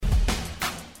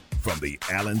from the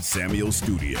Allen Samuel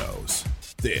Studios,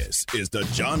 this is the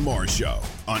John Morris Show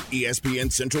on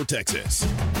ESPN Central Texas.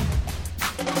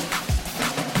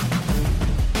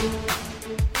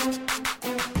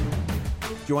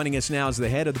 Joining us now is the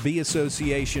head of the B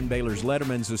Association, Baylor's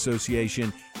Letterman's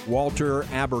Association, Walter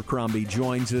Abercrombie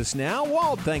joins us now.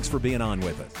 Walt, thanks for being on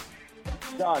with us.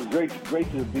 John, great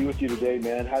to be with you today,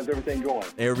 man. How's everything going?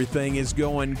 Everything is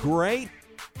going great.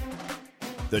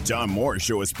 The John Morris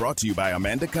Show is brought to you by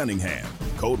Amanda Cunningham,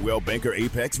 Coldwell Banker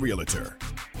Apex Realtor,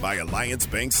 by Alliance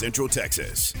Bank Central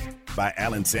Texas, by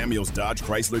Allen Samuels Dodge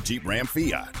Chrysler Jeep Ram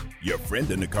Fiat, your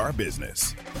friend in the car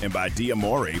business, and by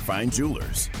D'Amore Fine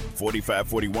Jewelers,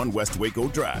 4541 West Waco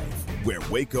Drive, where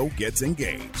Waco gets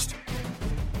engaged.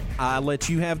 I'll let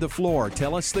you have the floor.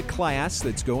 Tell us the class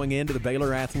that's going into the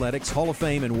Baylor Athletics Hall of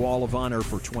Fame and Wall of Honor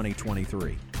for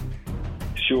 2023.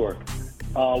 Sure.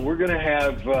 We're gonna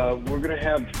have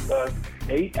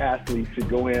 8 athletes that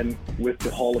go in with the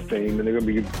Hall of Fame, and they're going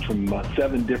to be from 6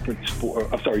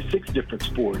 different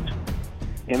sports,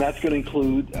 and that's going to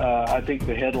include. I think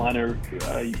the headliner.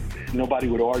 Nobody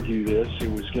would argue this.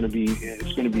 It's going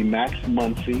to be Max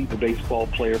Muncy, the baseball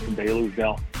player from Baylor, who's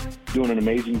now doing an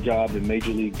amazing job in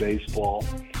Major League Baseball.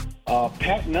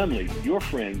 Pat Nunley, your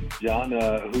friend, John,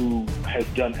 who has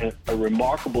done a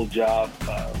remarkable job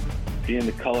being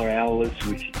the color analyst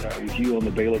with you on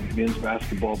the Baylor men's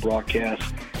basketball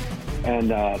broadcast,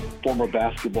 and former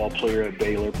basketball player at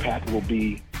Baylor. Pat will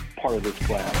be part of this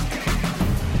class.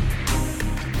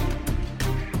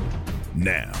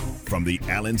 Now, from the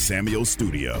Allen Samuel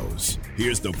Studios,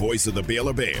 here's the voice of the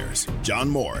Baylor Bears, John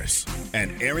Morris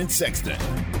and Aaron Sexton.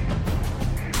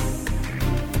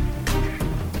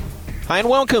 Hi, and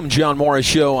welcome, John Morris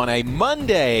Show on a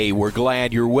Monday. We're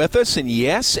glad you're with us, and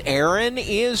yes, Aaron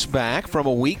is back from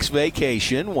a week's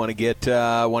vacation. Want to get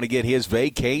his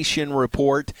vacation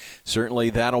report. Certainly,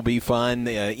 that'll be fun.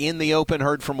 In the Open,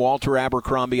 heard from Walter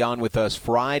Abercrombie on with us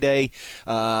Friday,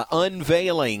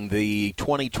 unveiling the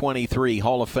 2023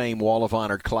 Hall of Fame Wall of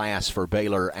Honor class for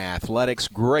Baylor Athletics.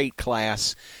 Great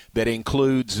class that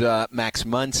includes Max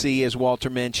Muncy, as Walter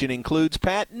mentioned, includes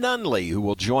Pat Nunley, who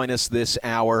will join us this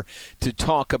hour to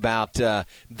talk about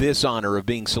this honor of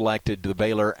being selected to the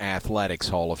Baylor Athletics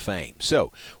Hall of Fame.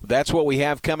 So that's what we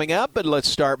have coming up, but let's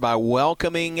start by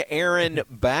welcoming Aaron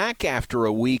back after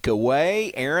a week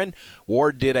away. Aaron,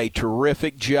 Ward did a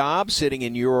terrific job sitting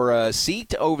in your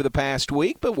seat over the past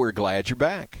week, but we're glad you're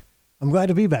back. I'm glad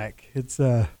to be back. It's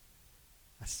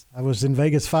I was in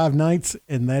Vegas 5 nights,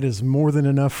 and that is more than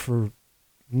enough for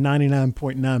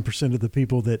 99.9% of the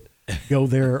people that go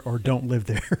there or don't live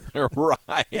there.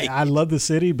 Right. Yeah, I love the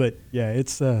city, but yeah,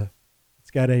 it's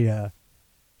got a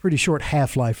pretty short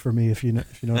half-life for me, if you know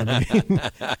what I mean.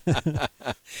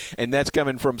 And that's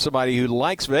coming from somebody who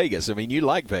likes Vegas. I mean, you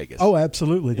like Vegas. Oh,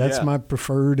 absolutely. That's my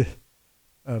preferred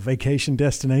vacation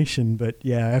destination. But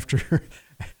yeah,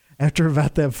 after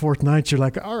about that 4th night, you're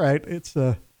like, all right, it's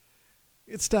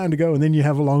time to go. And then you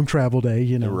have a long travel day,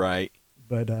 you know. Right.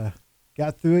 But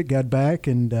got through it, got back,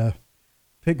 and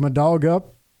picked my dog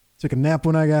up, took a nap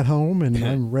when I got home, and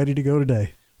I'm ready to go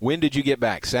today. When did you get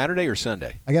back, Saturday or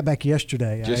Sunday? I got back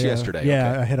yesterday. Yesterday,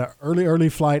 Yeah, okay. I had an early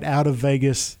flight out of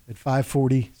Vegas at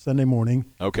 5:40 Sunday morning.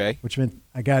 Okay. Which meant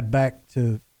I got back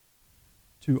to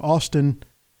Austin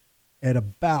at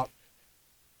about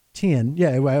 10.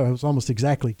 Yeah, it was almost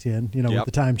exactly 10, with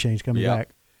the time change coming back.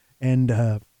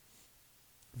 And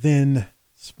then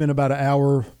spent about an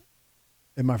hour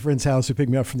at my friend's house who picked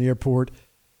me up from the airport,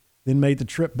 then made the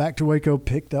trip back to Waco,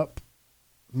 picked up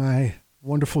my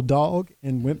wonderful dog,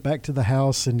 and went back to the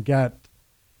house and got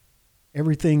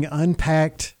everything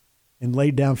unpacked and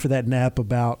laid down for that nap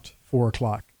about 4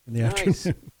 o'clock in the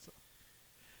afternoon.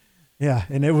 Yeah,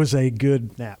 and it was a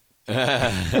good nap.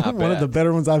 One of the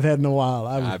better ones I've had in a while.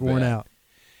 I was worn out.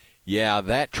 Yeah,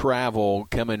 that travel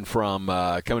coming from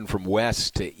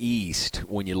west to east,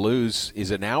 when you lose,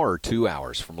 is an hour or 2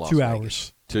 hours from Las Vegas? 2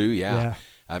 hours. 2, yeah.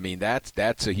 I mean,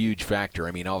 that's a huge factor.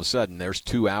 I mean, all of a sudden, there's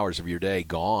 2 hours of your day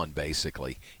gone,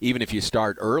 basically, even if you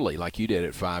start early like you did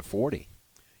at 5:40.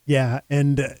 Yeah,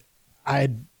 and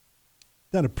I'd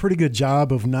done a pretty good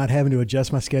job of not having to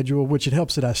adjust my schedule, which it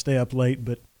helps that I stay up late,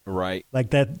 but right,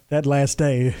 like that last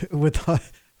day, with like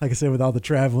I said, with all the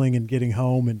traveling and getting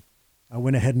home, and I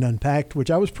went ahead and unpacked, which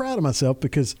I was proud of myself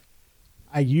because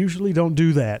I usually don't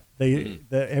do that.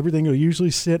 Everything will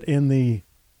usually sit in the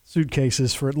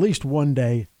suitcases for at least one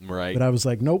day. Right. But I was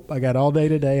like, nope, I got all day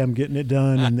today. I'm getting it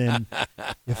done. And then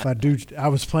I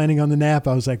was planning on the nap.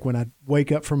 I was like, when I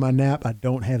wake up from my nap, I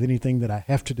don't have anything that I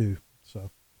have to do.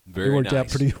 So Very it worked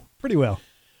nice. out pretty well.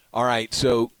 All right.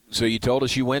 So So you told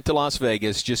us you went to Las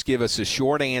Vegas. Just give us a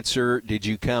short answer. Did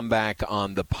you come back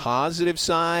on the positive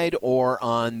side or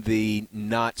on the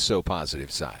not so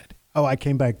positive side? Oh, I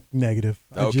came back negative.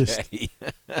 Okay.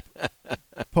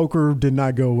 Poker did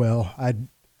not go well. I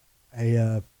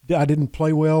didn't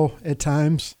play well at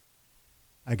times.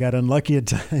 I got unlucky at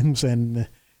times, and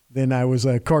then I was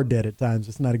card dead at times.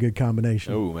 It's not a good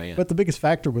combination. Oh, man. But the biggest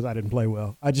factor was I didn't play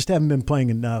well. I just haven't been playing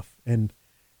enough, and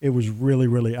it was really,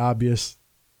 really obvious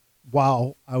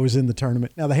while I was in the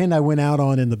tournament. Now, the hand I went out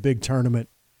on in the big tournament,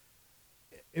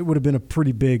 it would have been a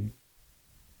pretty big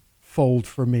fold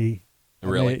for me.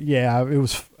 Really? It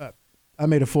was. I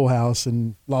made a full house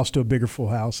and lost to a bigger full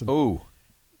house. Oh,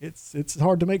 it's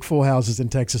hard to make full houses in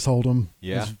Texas Hold'em.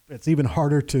 Yeah, it's even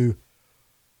harder to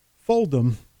fold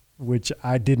them, which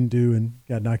I didn't do and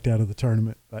got knocked out of the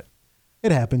tournament. But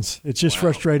it happens. It's just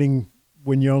frustrating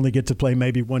when you only get to play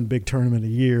maybe one big tournament a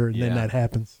year, and then that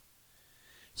happens.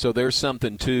 So there's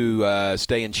something to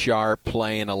staying sharp,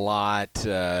 playing a lot,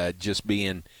 just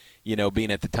being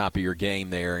at the top of your game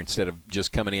there instead of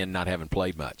just coming in and not having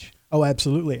played much. Oh,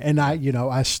 absolutely. And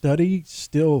I study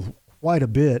still quite a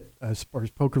bit as far as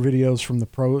poker videos from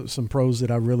some pros that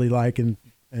I really like and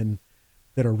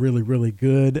that are really, really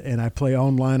good. And I play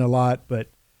online a lot, but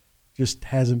just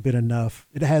hasn't been enough.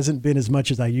 It hasn't been as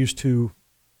much as I used to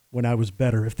when I was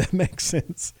better, if that makes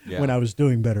sense, when I was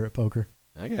doing better at poker.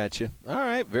 I got you. All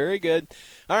right, very good.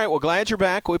 All right, well, glad you're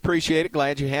back. We appreciate it.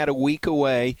 Glad you had a week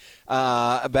away.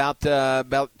 About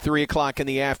 3 o'clock in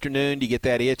the afternoon, do you get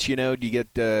that itch? Do you get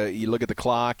you look at the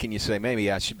clock and you say,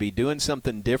 maybe I should be doing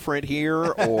something different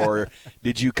here, or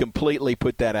did you completely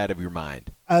put that out of your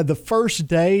mind? The first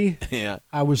day,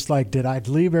 I was like, did I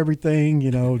leave everything?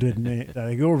 Did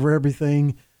I go over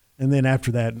everything? And then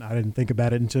after that, I didn't think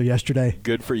about it until yesterday.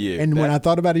 Good for you. And when I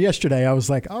thought about it yesterday, I was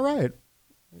like, all right.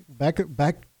 Back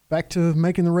to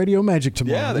making the radio magic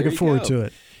tomorrow. Yeah, looking forward to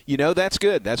it. That's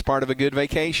good. That's part of a good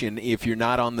vacation. If you're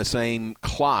not on the same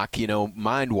clock,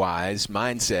 mind-wise,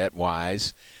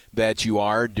 mindset-wise, that you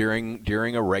are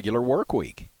during a regular work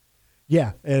week.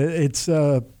 Yeah, it's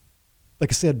like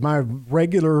I said, my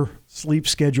regular sleep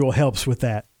schedule helps with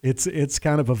that. It's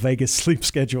kind of a Vegas sleep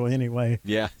schedule anyway.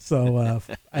 Yeah. So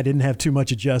I didn't have too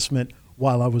much adjustment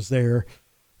while I was there.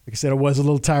 Like I said, I was a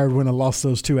little tired when I lost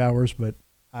those 2 hours, but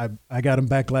I got him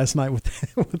back last night with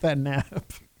that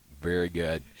nap. Very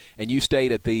good. And you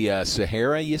stayed at the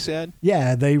Sahara, you said?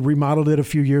 Yeah, they remodeled it a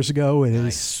few years ago, and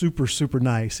it's super, super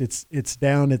nice. It's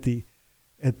down at the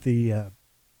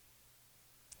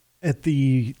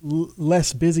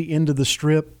less busy end of the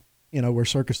Strip, where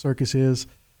Circus is,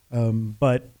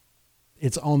 but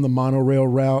it's on the monorail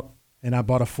route. And I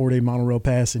bought a 4-day monorail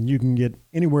pass, and you can get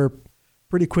anywhere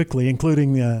pretty quickly,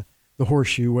 including the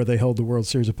Horseshoe, where they hold the World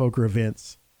Series of Poker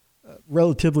events,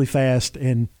 relatively fast.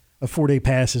 And a 4-day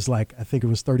pass is I think it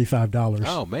was $35.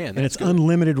 Oh, man. And it's good.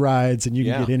 Unlimited rides, and you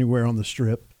can get anywhere on the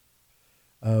Strip,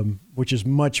 which is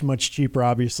much, much cheaper,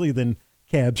 obviously, than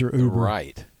cabs or Uber.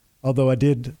 Right. Although I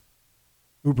did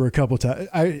Uber a couple of times.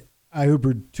 I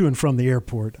Ubered to and from the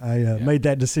airport. I made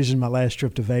that decision my last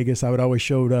trip to Vegas. I would always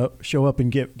show up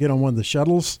and get on one of the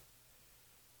shuttles.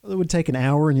 It would take an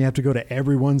hour, and you have to go to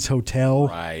everyone's hotel,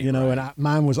 right, and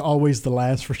mine was always the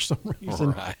last for some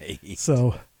reason. Right.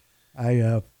 So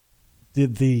I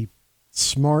did the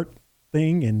smart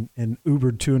thing and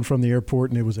Ubered to and from the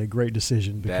airport, and it was a great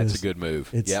decision. That's a good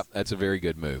move. Yep, that's a very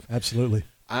good move. Absolutely.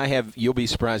 You'll be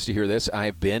surprised to hear this, I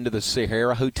have been to the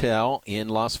Sahara Hotel in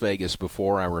Las Vegas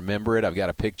before. I remember it. I've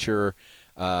got a picture.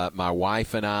 My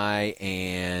wife and I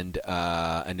and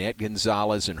Annette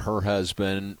Gonzalez and her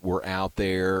husband were out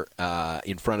there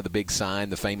in front of the big sign,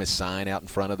 the famous sign out in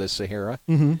front of the Sahara.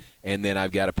 Mm-hmm. And then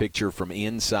I've got a picture from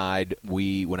inside.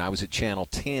 When I was at Channel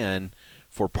 10,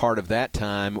 for part of that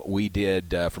time, we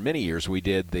did, for many years, we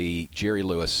did the Jerry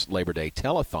Lewis Labor Day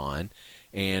Telethon.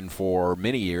 And for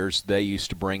many years, they used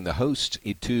to bring the host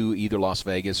to either Las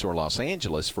Vegas or Los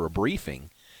Angeles for a briefing.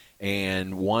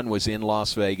 And one was in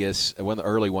Las Vegas, one of the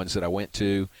early ones that I went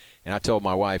to. And I told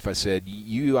my wife, I said,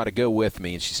 you ought to go with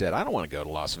me. And she said, I don't want to go to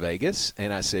Las Vegas.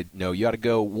 And I said, no, you ought to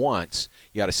go once.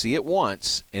 You ought to see it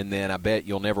once, and then I bet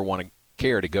you'll never want to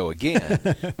care to go again.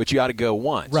 But you ought to go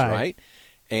once, right?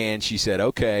 And she said,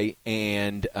 okay.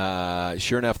 And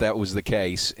sure enough, that was the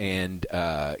case. And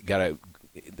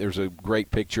there's a great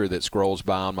picture that scrolls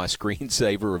by on my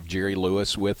screensaver of Jerry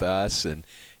Lewis with us, and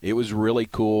it was really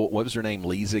cool. What was her name?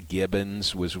 Lisa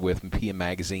Gibbons was with PM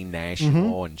Magazine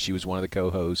National, and she was one of the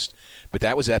co-hosts. But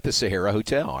that was at the Sahara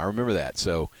Hotel. I remember that.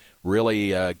 So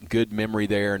really good memory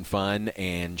there and fun.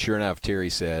 And sure enough, Terry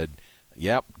said,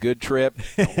 yep, good trip.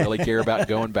 Don't really care about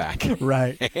going back.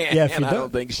 Right. Yeah, I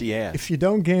don't think she has. If you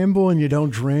don't gamble and you don't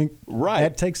drink, right,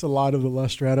 that takes a lot of the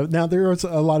luster out of it. Now, there's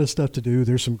a lot of stuff to do.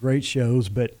 There's some great shows,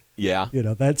 but yeah,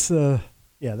 that's two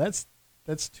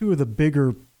of the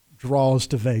bigger draws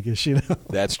to Vegas,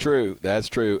 That's true.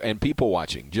 And people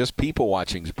watching. Just people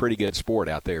watching is a pretty good sport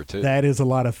out there, too. That is a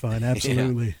lot of fun,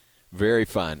 absolutely. Yeah. Very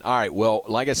fun. All right, well,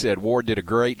 like I said, Ward did a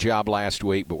great job last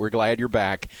week, but we're glad you're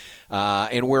back.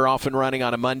 And we're off and running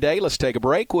on a Monday. Let's take a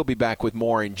break. We'll be back with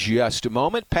more in just a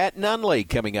moment. Pat Nunley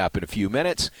coming up in a few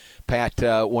minutes. Pat,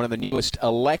 one of the newest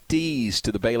electees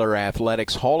to the Baylor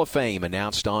Athletics Hall of Fame,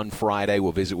 announced on Friday.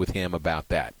 We'll visit with him about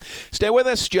that. Stay with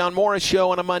us. John Morris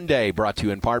Show on a Monday, brought to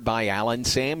you in part by Allen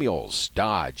Samuels,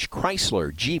 Dodge,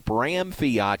 Chrysler, Jeep, Ram,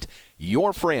 Fiat,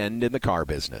 your friend in the car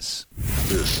business.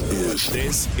 This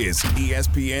is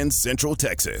ESPN Central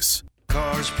Texas.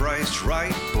 Cars priced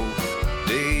right both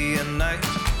day and night.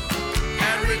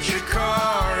 At Richard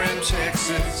Car in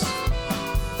Texas.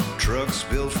 Trucks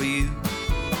built for you,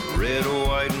 red,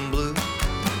 white, and blue.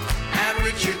 At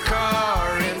Richard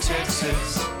Car in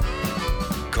Texas.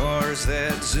 Cars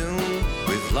that zoom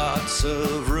with lots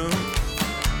of room.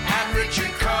 At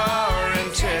Richard Car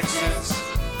in Texas.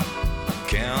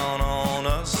 Count on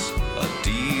us, a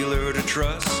dealer to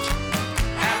trust.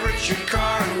 At Richard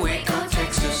Car in Waco,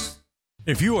 Texas.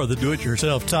 If you are the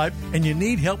do-it-yourself type and you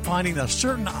need help finding a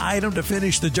certain item to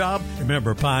finish the job,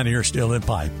 remember Pioneer Steel and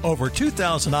Pipe. Over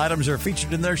 2,000 items are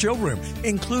featured in their showroom,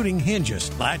 including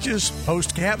hinges, latches,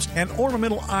 post caps, and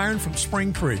ornamental iron from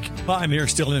Spring Creek. Pioneer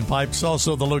Steel and Pipe is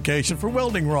also the location for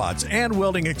welding rods and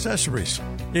welding accessories.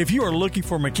 If you are looking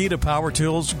for Makita power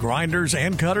tools, grinders,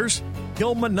 and cutters,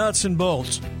 Hillman nuts and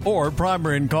bolts, or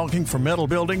primer and caulking for metal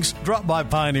buildings, drop by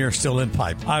Pioneer Steel and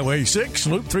Pipe. Highway 6,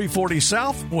 Loop 340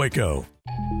 South, Waco.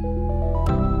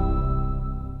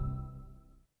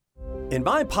 In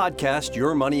my podcast,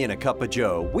 Your Money in a Cup of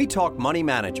Joe, we talk money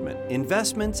management,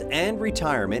 investments, and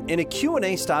retirement in a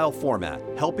Q&A style format,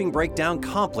 helping break down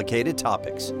complicated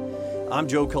topics. I'm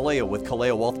Joe Kaleo with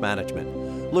Kaleo Wealth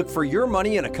Management. Look for Your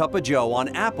Money in a Cup of Joe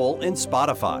on Apple and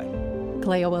Spotify.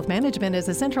 Kaleo Wealth Management is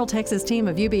a Central Texas team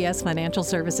of UBS Financial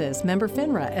Services, member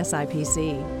FINRA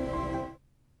SIPC.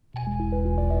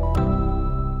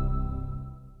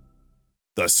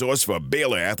 The source for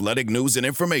Baylor athletic news and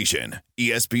information,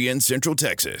 ESPN Central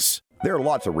Texas. There are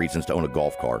lots of reasons to own a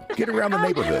golf cart. Get around the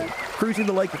neighborhood, cruising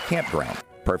the lake or campground.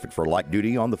 Perfect for light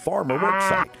duty on the farm or work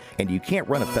site. And you can't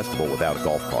run a festival without a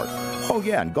golf cart. Oh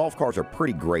yeah, and golf carts are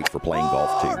pretty great for playing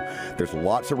golf too. There's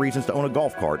lots of reasons to own a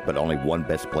golf cart, but only one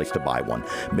best place to buy one.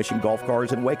 Mission Golf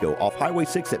Cars in Waco off Highway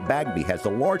 6 at Bagby has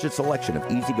the largest selection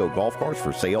of easy-go golf cars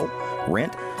for sale,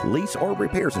 rent, lease, or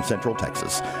repairs in Central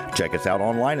Texas. Check us out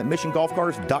online at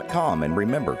missiongolfcars.com, and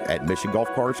remember, at Mission Golf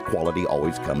Cars, quality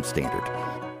always comes standard.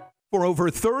 For over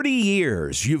 30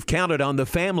 years, you've counted on the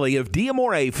family of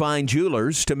D'Amore Fine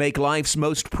Jewelers to make life's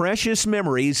most precious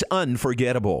memories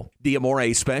unforgettable.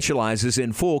 D'Amore specializes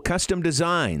in full custom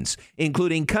designs,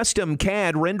 including custom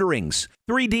CAD renderings,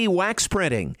 3D wax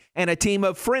printing, and a team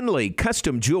of friendly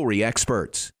custom jewelry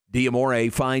experts.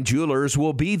 D'Amore Fine Jewelers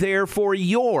will be there for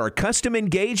your custom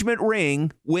engagement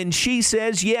ring when she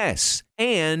says yes,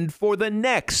 and for the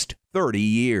next 30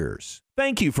 years.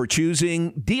 Thank you for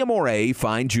choosing D'Amore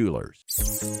Fine Jewelers.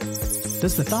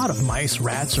 Does the thought of mice,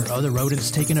 rats, or other rodents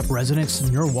taking up residence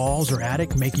in your walls or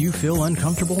attic make you feel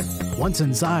uncomfortable? Once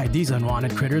inside, these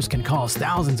unwanted critters can cause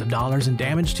thousands of dollars in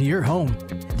damage to your home.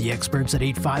 The experts at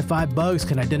 855 Bugs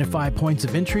can identify points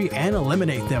of entry and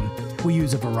eliminate them. We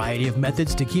use a variety of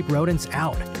methods to keep rodents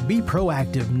out. Be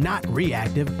proactive, not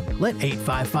reactive. Let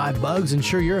 855 Bugs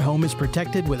ensure your home is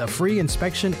protected with a free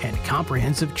inspection and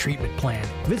comprehensive treatment plan.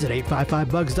 Visit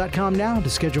 855bugs.com now to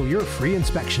schedule your free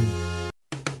inspection.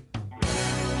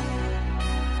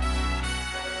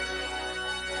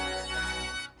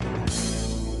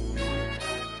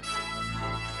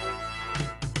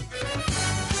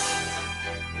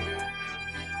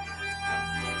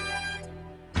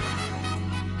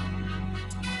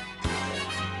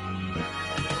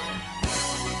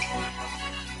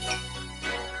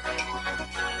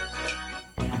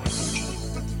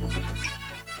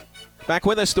 Back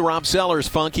with us, the Rob Sellers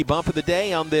Funky Bump of the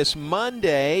Day on this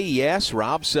Monday. Yes,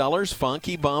 Rob Sellers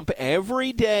Funky Bump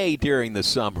every day during the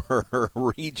summer.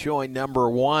 Rejoin number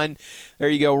one. There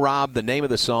you go, Rob. The name of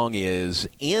the song is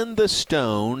In the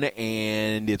Stone,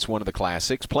 and it's one of the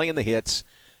classics, playing the hits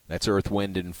That's Earth,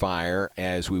 Wind, and Fire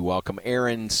as we welcome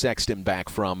Aaron Sexton back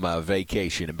from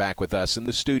vacation and back with us in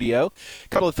the studio. A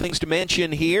couple of things to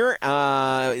mention here.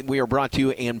 We are brought to you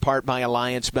in part by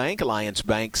Alliance Bank. Alliance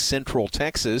Bank, Central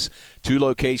Texas. 2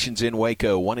 locations in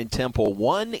Waco, 1 in Temple,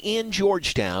 1 in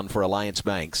Georgetown for Alliance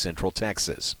Bank, Central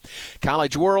Texas.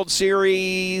 College World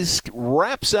Series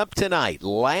wraps up tonight.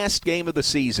 Last game of the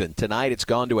season. Tonight it's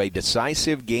gone to a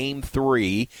decisive Game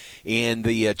 3 in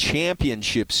the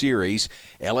championship series.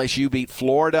 LSU beat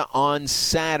Florida on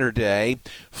Saturday.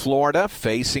 Florida,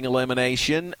 facing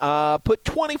elimination, put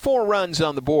 24 runs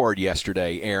on the board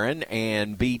yesterday, Aaron,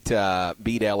 and beat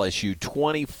LSU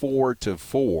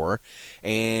 24-4.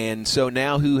 And so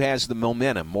now who has the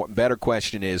momentum? Better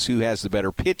question is, who has the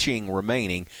better pitching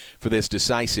remaining for this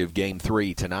decisive Game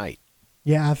 3 tonight?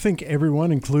 Yeah, I think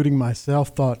everyone, including myself,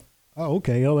 thought, oh,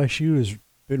 okay, LSU has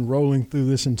been rolling through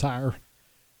this entire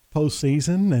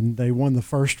postseason, and they won the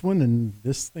first one, and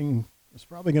this thing is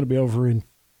probably going to be over in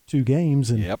 2 games.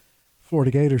 And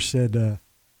Florida Gators said,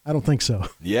 I don't think so.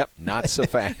 Yep, not so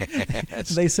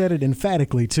fast. They said it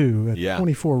emphatically, too.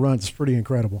 24 runs is pretty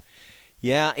incredible.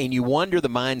 Yeah, and you wonder the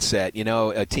mindset. You know,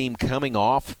 a team coming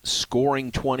off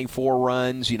scoring 24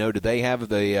 runs, you know, do they have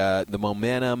the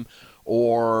momentum,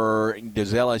 or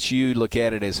does LSU look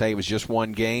at it as, hey, it was just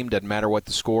one game, doesn't matter what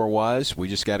the score was, we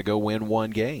just got to go win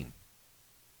one game?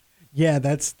 Yeah,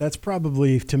 that's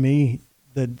probably, to me,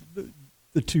 the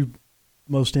 2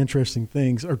 most interesting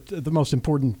things, or the most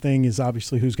important thing is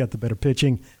obviously who's got the better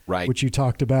pitching, right, which you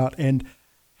talked about, and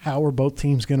how are both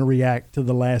teams going to react to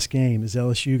the last game? Is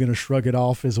LSU going to shrug it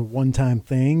off as a one-time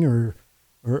thing, or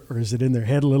is it in their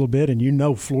head a little bit? And you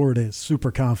know Florida is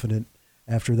super confident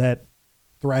after that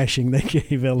thrashing they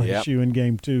gave LSU in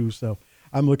Game 2. So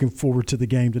I'm looking forward to the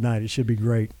game tonight. It should be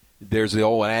great. There's the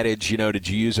old adage, you know, did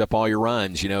you use up all your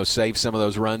runs? You know, save some of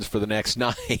those runs for the next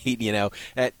night. You know,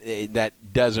 that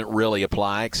doesn't really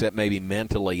apply, except maybe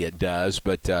mentally it does.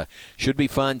 But should be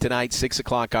fun tonight, 6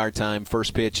 o'clock our time.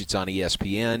 First pitch, it's on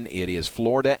ESPN. It is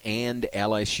Florida and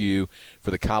LSU for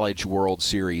the College World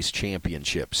Series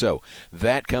Championship. So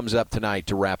that comes up tonight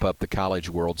to wrap up the College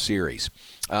World Series.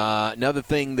 Another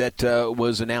thing that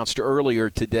was announced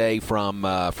earlier today from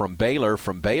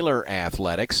Baylor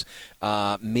Athletics,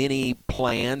 many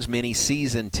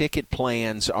season ticket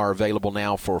plans are available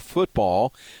now for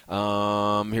football.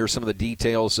 Here's some of the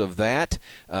details of that.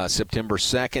 September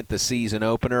 2nd, the season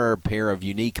opener, a pair of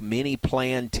unique mini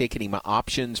plan ticketing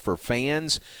options for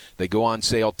fans. They go on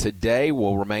sale today,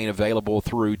 will remain available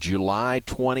through July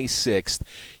 26th.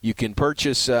 You can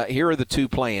purchase, here are the 2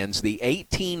 plans, the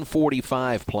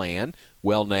 1845 plan,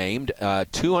 well named,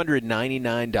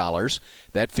 $299.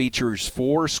 That features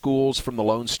 4 schools from the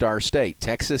Lone Star State,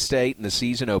 Texas State in the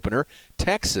season opener,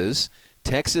 Texas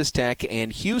Tech,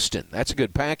 and Houston. That's a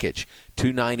good package,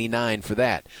 $299 for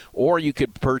that. Or you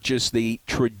could purchase the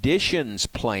Traditions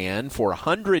plan for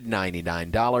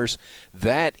 $199.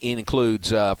 That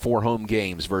includes 4 home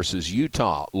games versus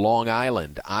Utah, Long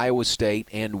Island, Iowa State,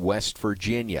 and West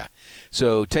Virginia.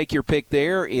 So take your pick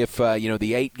there. If, the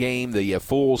 8-game, the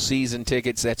full season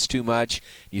tickets, that's too much.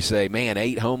 You say, man,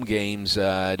 8 home games,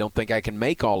 I don't think I can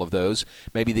make all of those.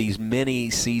 Maybe these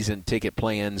mini season ticket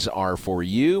plans are for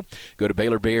you. Go to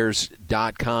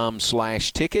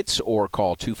BaylorBears.com/tickets or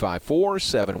call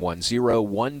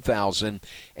 254-710-1000,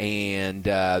 and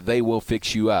they will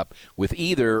fix you up with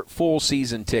either full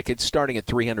season tickets starting at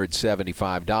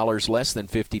 $375, less than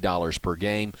 $50 per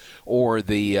game, or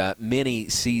the mini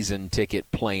season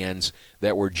ticket plans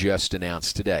that were just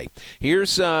announced today.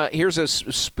 Here's a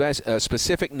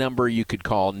specific number you could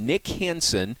call. Nick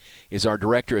Henson is our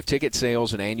Director of Ticket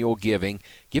Sales and Annual Giving.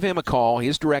 Give him a call.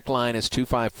 His direct line is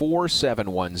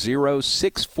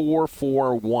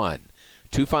 254-710-6441.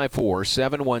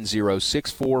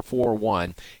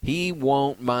 254-710-6441. He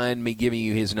won't mind me giving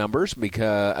you his numbers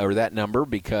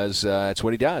because that's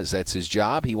what he does. That's his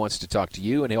job. He wants to talk to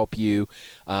you and help you.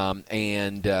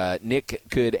 And Nick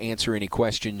could answer any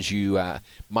questions you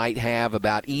might have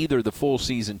about either the full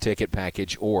season ticket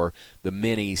package or the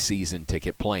mini season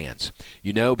ticket plans.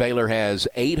 You know, Baylor has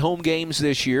 8 home games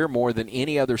this year, more than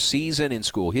any other season in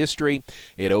school history.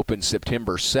 It opens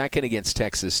September 2nd against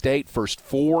Texas State. First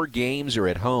 4 games are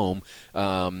at home.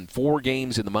 4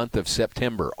 games in the month of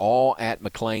September, all at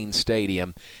McLean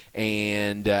Stadium,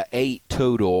 and 8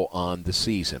 total on the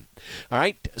season. All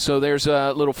right, so there's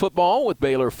a little football with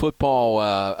Baylor football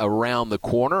around the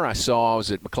corner. I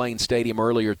was at McLean Stadium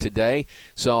earlier today,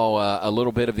 saw a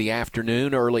little bit of the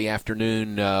early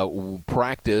afternoon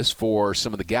practice for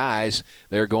some of the guys.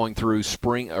 They're going through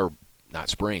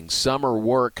summer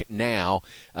work now,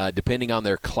 depending on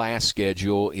their class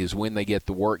schedule, is when they get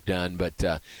the work done.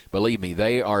 But believe me,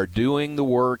 they are doing the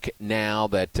work now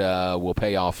that will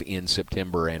pay off in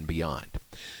September and beyond.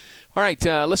 All right,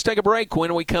 let's take a break.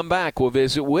 When we come back, we'll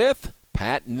visit with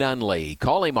Pat Nunley.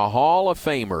 Call him a Hall of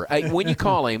Famer. Hey, when you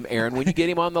call him, Aaron, when you get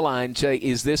him on the line, say,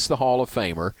 is this the Hall of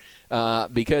Famer?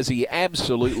 Because he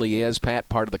absolutely is, Pat,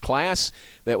 part of the class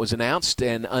that was announced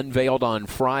and unveiled on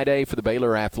Friday for the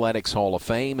Baylor Athletics Hall of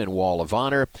Fame and Wall of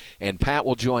Honor. And Pat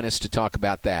will join us to talk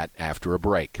about that after a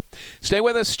break. Stay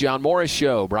with us. John Morris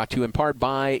Show, brought to you in part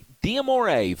by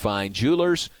D'Amore Fine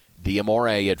Jewelers.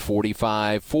 D'Amore at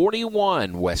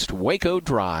 4541 West Waco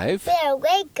Drive. Where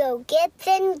Waco gets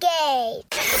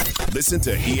engaged. Listen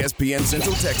to ESPN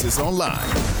Central Texas online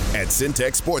at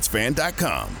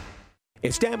syntechsportsfan.com.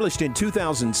 Established in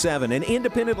 2007 and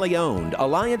independently owned,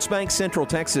 Alliance Bank Central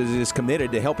Texas is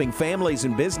committed to helping families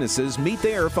and businesses meet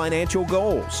their financial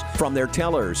goals. From their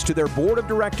tellers to their board of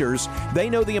directors,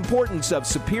 they know the importance of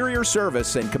superior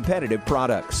service and competitive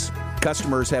products.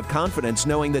 Customers have confidence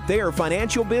knowing that their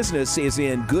financial business is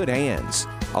in good hands.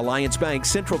 Alliance Bank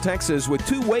Central Texas with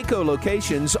 2 Waco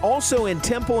locations, also in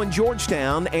Temple and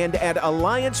Georgetown, and at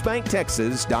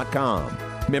alliancebanktexas.com.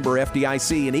 Member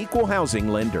FDIC and equal housing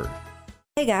lender.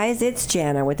 Hey guys, it's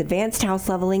Jana with Advanced House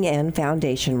Leveling and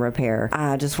Foundation Repair.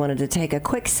 I just wanted to take a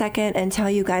quick second and tell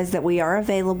you guys that we are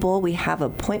available. We have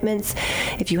appointments.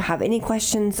 If you have any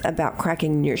questions about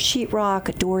cracking your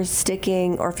sheetrock, doors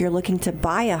sticking, or if you're looking to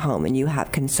buy a home and you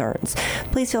have concerns,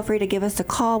 please feel free to give us a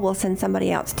call. We'll send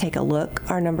somebody out to take a look.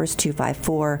 Our number is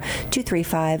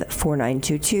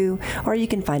 254-235-4922, or you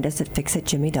can find us at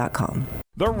fixitjimmy.com.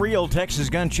 The Real Texas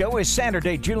Gun Show is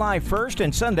Saturday, July 1st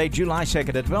and Sunday, July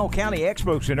 2nd at Bell County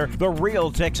Expo Center. The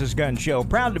Real Texas Gun Show,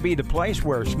 proud to be the place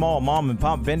where small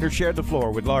mom-and-pop vendors share the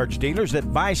floor with large dealers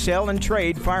that buy, sell, and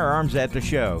trade firearms at the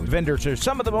show. Vendors are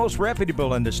some of the most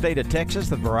reputable in the state of Texas.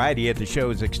 The variety at the show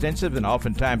is extensive, and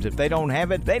oftentimes if they don't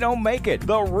have it, they don't make it.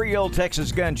 The Real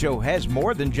Texas Gun Show has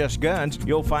more than just guns.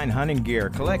 You'll find hunting gear,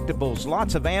 collectibles,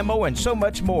 lots of ammo, and so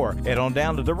much more. Head on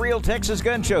down to the Real Texas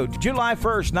Gun Show, July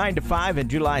 1st, 9 to 5,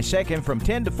 and July 2nd from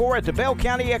 10 to 4 at the Bell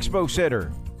County Expo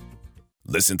Center.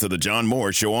 Listen to the John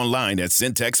Moore Show online at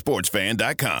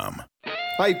syntechsportsfan.com.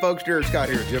 Hey folks, Jared Scott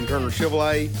here at Jim Turner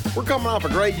Chevrolet. We're coming off a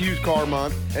great used car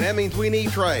month, and that means we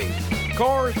need trades.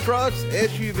 Cars, trucks,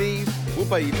 SUVs, we'll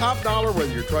pay you top dollar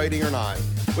whether you're trading or not.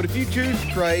 But if you choose to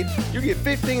trade, you'll get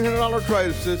 $1,500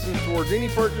 trade assistance towards any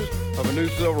purchase of a new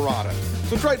Silverado.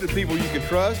 So trade to people you can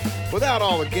trust without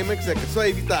all the gimmicks that can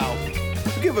save you thousands.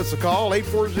 Give us a call,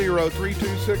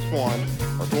 840-3261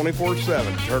 or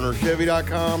 24/7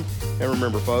 TurnerChevy.com. And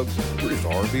remember, folks, we're just a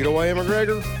heartbeat away in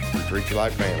McGregor. We treat you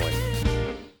like family.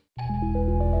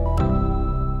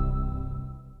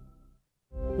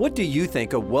 What do you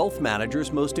think a wealth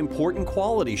manager's most important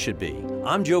quality should be?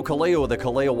 I'm Joe Kaleo of the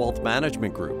Kaleo Wealth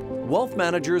Management Group. Wealth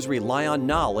managers rely on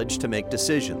knowledge to make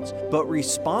decisions, but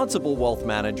responsible wealth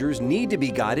managers need to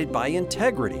be guided by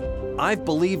integrity. I've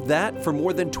believed that for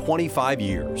more than 25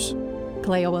 years.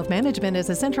 Kaleo Wealth Management is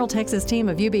a Central Texas team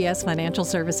of UBS Financial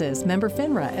Services, member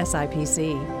FINRA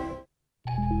SIPC.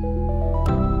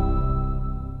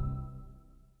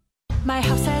 My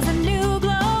house has a new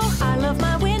glow. I love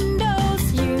my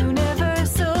windows.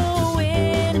 Universal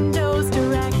Windows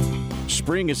Direct.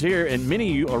 Spring is here, and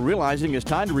many of you are realizing it's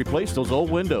time to replace those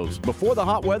old windows before the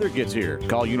hot weather gets here.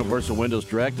 Call Universal Windows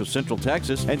Direct of Central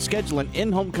Texas and schedule an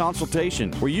in-home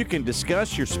consultation where you can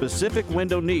discuss your specific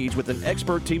window needs with an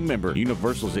expert team member.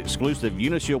 Universal's exclusive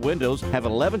Unishield windows have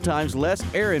 11 times less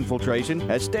air infiltration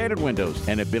as standard windows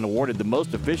and have been awarded the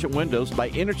most efficient windows by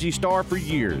Energy Star for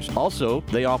years. Also,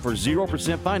 they offer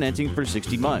 0% financing for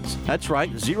 60 months. That's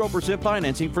right, 0%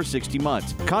 financing for 60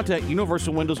 months. Contact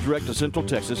Universal Windows Direct of Central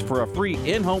Texas for a free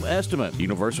in-home estimate.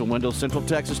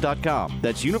 UniversalWindowsCentralTexas.com.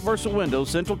 That's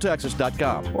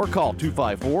UniversalWindowsCentralTexas.com. Or call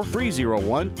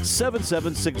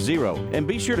 254-301-7760. And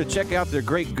be sure to check out their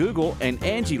great Google and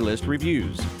Angie List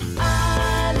reviews.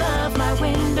 I love my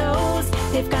windows.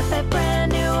 They've got that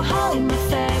brand new home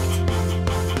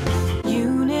effect.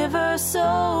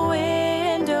 Universal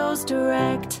Windows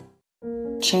Direct.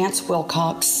 Chance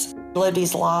Wilcox lived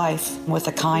his life with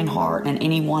a kind heart, and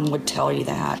anyone would tell you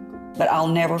that. But I'll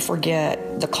never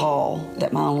forget the call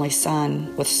that my only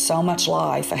son, with so much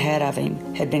life ahead of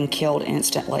him, had been killed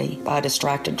instantly by a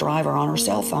distracted driver on her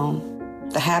cell phone.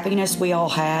 The happiness we all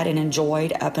had and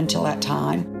enjoyed up until that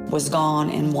time was gone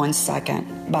in 1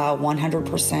 second by a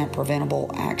 100%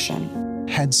 preventable action.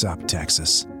 Heads up,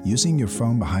 Texas. Using your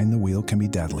phone behind the wheel can be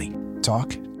deadly.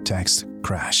 Talk, text,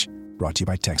 crash. Brought to you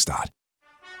by TxDOT.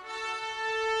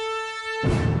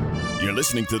 You're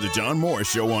listening to The John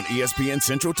Morris Show on ESPN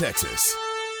Central Texas.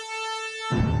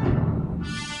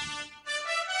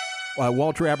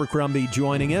 Walter Abercrombie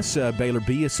joining us, Baylor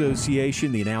Bee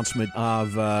Association, the announcement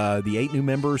of the 8 new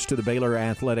members to the Baylor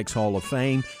Athletics Hall of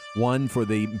Fame, 1 for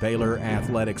the Baylor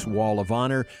Athletics Wall of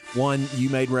Honor, 1 you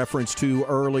made reference to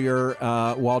earlier,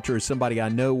 Walter, is somebody I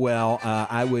know well.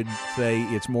 I would say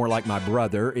it's more like my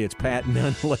brother. It's Pat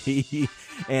Nunley.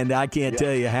 And I can't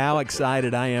tell you how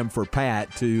excited I am for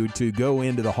Pat to go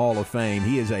into the Hall of Fame.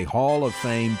 He is a Hall of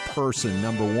Fame person,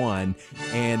 number 1,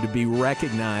 and to be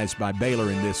recognized by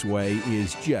Baylor in this way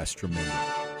is just tremendous.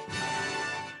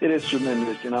 It is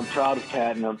tremendous, and I'm proud of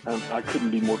Pat, and I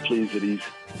couldn't be more pleased that he's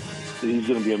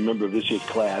going to be a member of this year's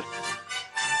class.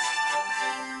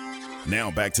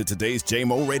 Now back to today's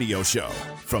JMO Radio Show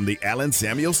from the Allen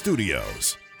Samuel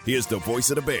Studios. Here's the voice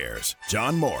of the Bears,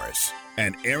 John Morris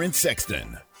and Aaron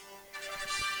Sexton.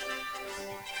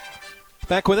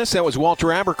 Back with us, that was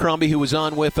Walter Abercrombie, who was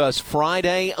on with us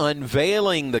Friday,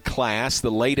 unveiling the class, the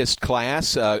latest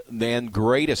class, then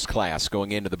greatest class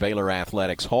going into the Baylor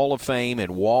Athletics Hall of Fame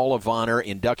and Wall of Honor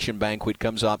induction banquet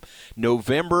comes up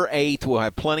November 8th. We'll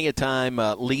have plenty of time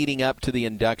leading up to the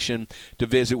induction to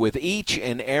visit with each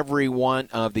and every one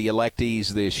of the electees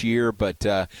this year, but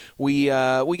we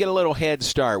get a little head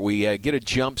start. We get a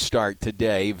jump start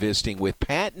today visiting with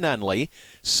Pat Nunley,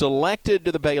 selected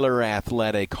to the Baylor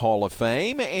Athletic Hall of Fame.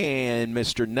 And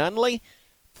Mr. Nunley,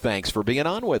 thanks for being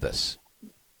on with us.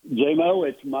 J-Mo,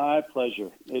 it's my pleasure.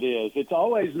 It is. It's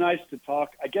always nice to talk,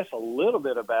 I guess, a little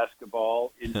bit of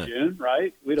basketball in June,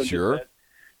 right? We don't get that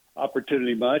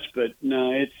opportunity much, but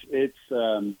no, it's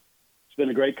been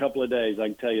a great couple of days, I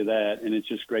can tell you that, and it's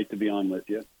just great to be on with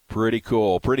you. Pretty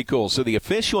cool, pretty cool. So the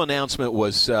official announcement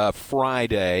was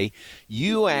Friday.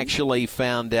 You actually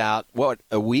found out,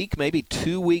 a week, maybe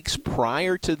 2 weeks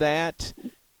prior to that?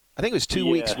 I think it was 2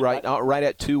 weeks, right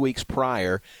at 2 weeks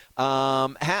prior.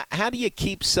 How do you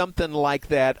keep something like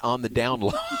that on the down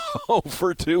low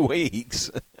for 2 weeks?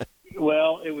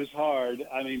 Well, it was hard.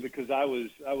 I mean, because I was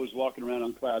walking around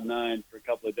on cloud 9 for a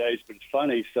couple of days, but it's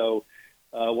funny. So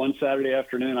one Saturday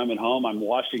afternoon, I'm at home. I'm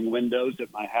washing windows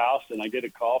at my house, and I get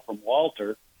a call from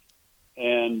Walter.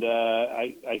 And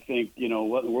I think,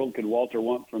 what in the world could Walter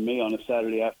want from me on a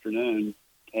Saturday afternoon?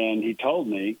 And he told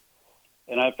me.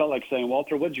 And I felt like saying,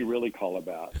 Walter, what'd you really call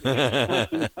about?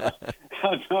 I'm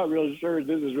not really sure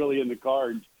this is really in the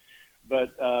cards.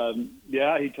 But,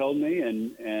 he told me,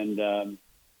 and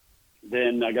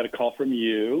then I got a call from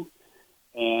you,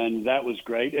 and that was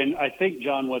great. And I think,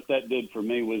 John, what that did for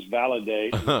me was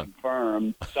validate and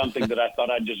confirm something that I thought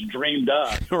I just dreamed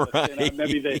up. Right.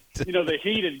 Maybe the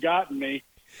heat had gotten me,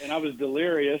 and I was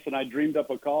delirious, and I dreamed up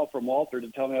a call from Walter to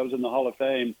tell me I was in the Hall of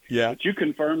Fame. Yeah. But you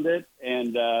confirmed it,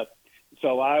 and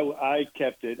so I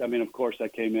kept it. I mean, of course, I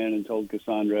came in and told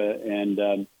Cassandra,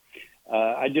 and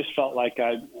I just felt like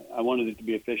I wanted it to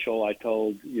be official. I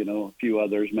told, a few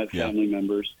others, met family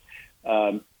members.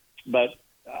 But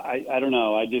I don't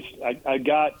know. I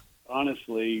got,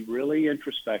 honestly, really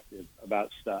introspective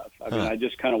about stuff. I mean, I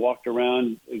just kind of walked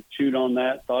around, chewed on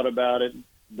that, thought about it,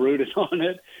 brooded on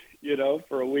it,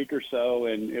 for a week or so,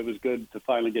 and it was good to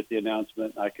finally get the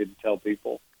announcement. I could tell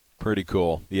people. Pretty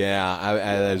cool. Yeah,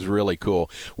 that is really cool.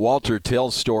 Walter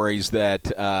tells stories that,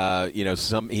 that's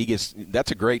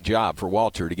a great job for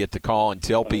Walter to get to call and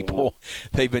tell people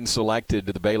they've been selected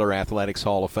to the Baylor Athletics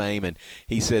Hall of Fame. And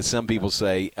he says some people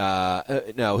say,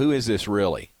 no, who is this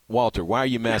really? Walter, why are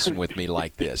you messing with me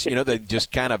like this? They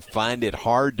just kind of find it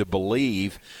hard to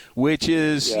believe, which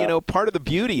is, part of the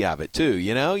beauty of it, too.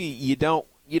 You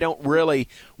don't really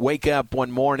wake up one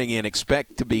morning and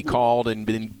expect to be called and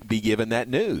be given that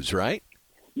news, right?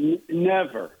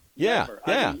 Never. Yeah, never.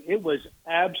 yeah. I mean, it was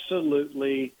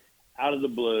absolutely out of the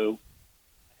blue.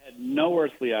 I had no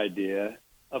earthly idea,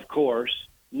 of course,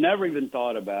 never even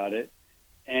thought about it.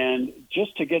 And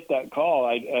just to get that call,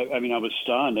 I was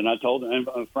stunned. And I told him,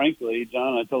 frankly,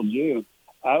 John, I told you,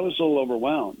 I was a little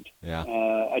overwhelmed. Yeah.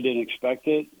 I didn't expect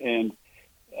it. And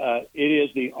it is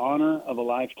the honor of a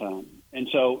lifetime. And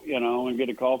so, I get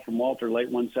a call from Walter late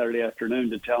one Saturday afternoon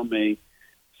to tell me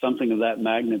something of that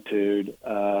magnitude.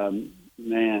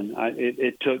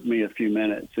 It took me a few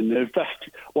minutes. And in fact,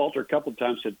 Walter a couple of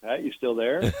times said, Pat, you still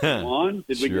there? Come on?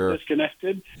 Did we get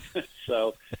disconnected?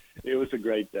 So It was a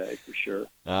great day for sure.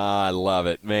 I love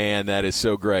it, man. That is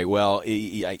so great. Well,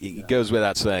 it goes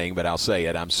without saying, but I'll say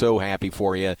it. I'm so happy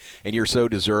for you, and you're so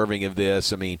deserving of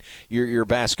this. I mean, your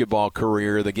basketball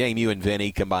career, the game you and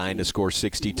Vinny combined to score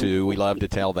 62. We love to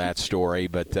tell that story,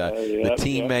 but the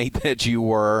teammate that you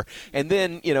were, and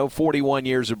then 41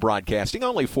 years of broadcasting,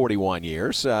 only 41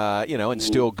 years, and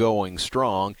still going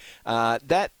strong.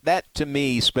 That to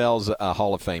me spells a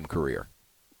Hall of Fame career.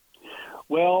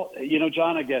 Well,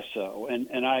 John, I guess so,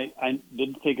 and I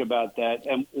didn't think about that.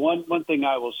 And one thing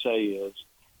I will say is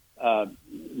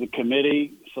the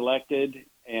committee selected,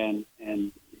 and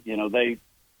they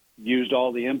used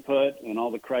all the input and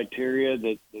all the criteria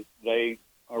that they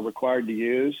are required to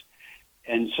use,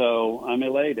 and so I'm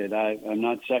elated. I'm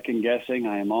not second guessing.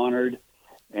 I am honored,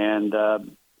 and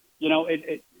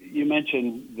you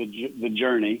mentioned the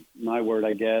journey, my word,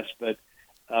 I guess, but.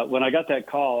 When I got that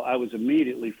call, I was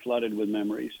immediately flooded with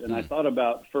memories. And I thought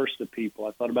about first the people.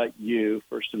 I thought about you,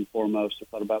 first and foremost. I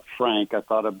thought about Frank. I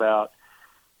thought about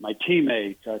my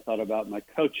teammates. I thought about my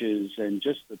coaches and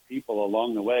just the people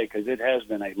along the way, because it has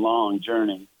been a long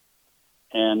journey.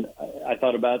 And I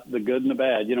thought about the good and the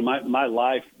bad. My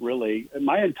life really,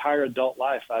 my entire adult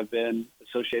life, I've been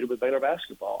associated with Baylor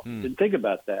basketball. Didn't think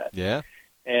about that. Yeah.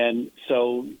 And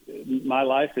so my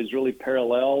life has really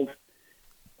paralleled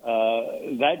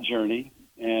that journey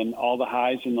and all the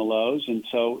highs and the lows. And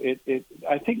so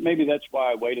I think maybe that's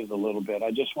why I waited a little bit.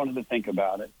 I just wanted to think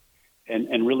about it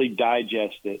and really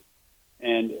digest it.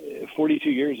 And 42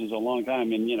 years is a long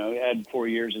time. And, add 4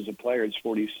 years as a player, it's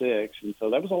 46. And so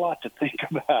that was a lot to think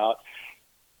about.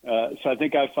 So I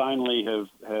think I finally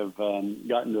have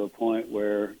gotten to a point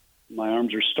where my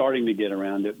arms are starting to get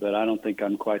around it, but I don't think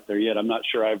I'm quite there yet. I'm not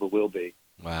sure I ever will be.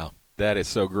 Wow. That is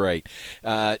so great.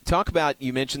 Talk about,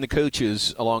 you mentioned the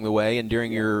coaches along the way, and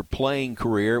during your playing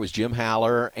career, it was Jim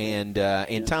Haller and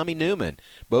Tommy Newman.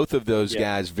 Both of those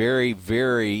guys very,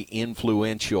 very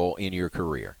influential in your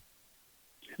career.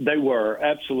 They were,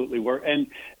 absolutely were. And,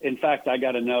 in fact, I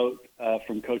got a note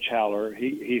from Coach Haller.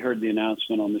 He heard the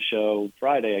announcement on the show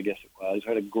Friday, I guess it was. I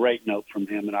had a great note from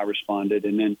him, and I responded.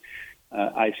 And then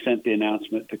I sent the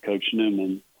announcement to Coach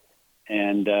Newman,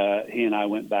 and he and I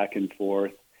went back and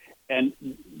forth. And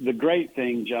the great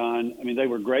thing, John, I mean, they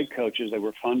were great coaches. They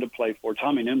were fun to play for.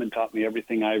 Tommy Newman taught me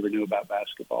everything I ever knew about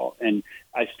basketball. And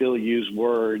I still use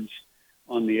words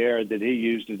on the air that he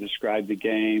used to describe the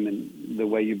game and the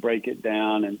way you break it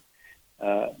down. And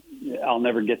I'll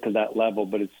never get to that level,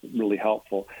 but it's really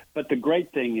helpful. But the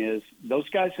great thing is those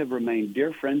guys have remained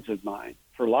dear friends of mine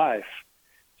for life.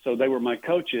 So they were my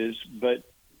coaches, but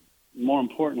more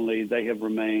importantly, they have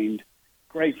remained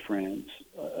great friends.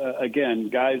 Again,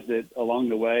 guys that along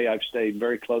the way I've stayed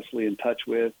very closely in touch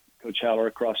with. Coach Haller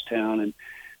across town and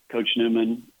Coach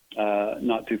Newman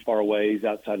not too far away. He's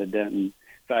outside of Denton. In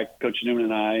fact, Coach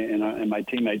Newman and I and my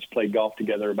teammates played golf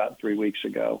together about 3 weeks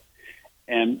ago.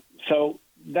 And so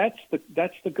that's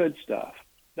the good stuff.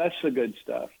 That's the good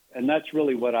stuff. And that's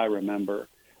really what I remember.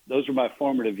 Those were my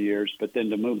formative years, but then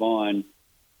to move on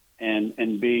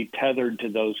and be tethered to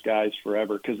those guys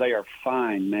forever, because they are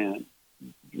fine men.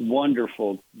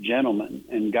 Wonderful gentlemen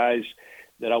and guys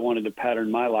that I wanted to pattern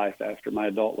my life after, my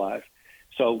adult life.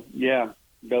 So, yeah,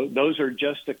 those are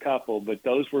just a couple, but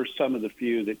those were some of the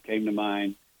few that came to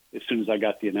mind as soon as I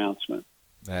got the announcement.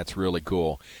 That's really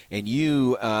cool. And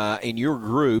you, in your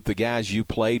group, the guys you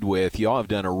played with, you all have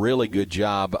done a really good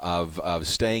job of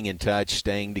staying in touch,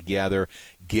 staying together,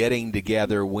 getting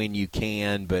together when you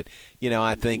can. But,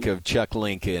 I think of Chuck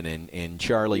Lincoln and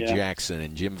Charlie Jackson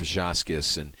and Jim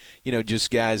Vashauskas and, just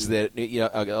guys that,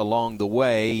 along the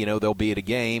way, they'll be at a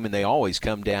game and they always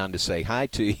come down to say hi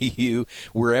to you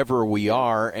wherever we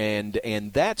are. And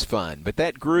that's fun. But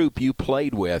that group you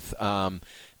played with,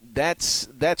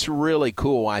 that's really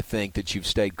cool, I think, that you've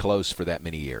stayed close for that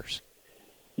many years.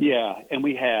 Yeah, and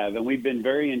we have, and we've been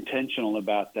very intentional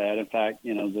about that. In fact,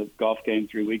 the golf game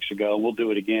 3 weeks ago, we'll do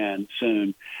it again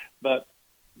soon. But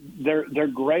they're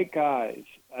great guys.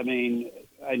 I mean,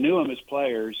 I knew them as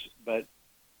players, but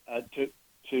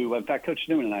in fact, Coach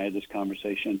Newman and I had this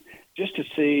conversation just to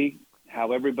see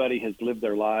how everybody has lived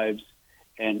their lives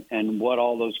and what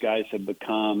all those guys have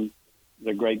become.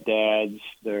 They're great dads.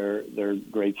 They're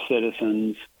great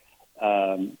citizens.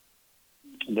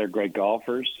 They're great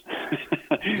golfers,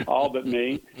 all but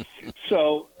me.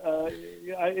 So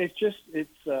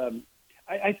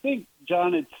I think,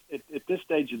 John, it's at this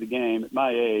stage of the game, at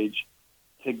my age,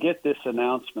 to get this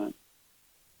announcement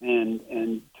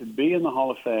and to be in the Hall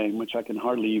of Fame, which I can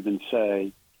hardly even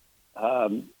say,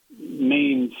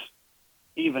 means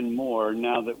even more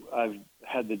now that I've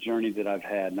had the journey that I've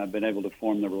had and I've been able to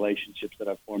form the relationships that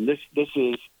I've formed. This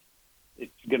is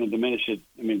it's going to diminish it.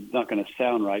 I mean, it's not going to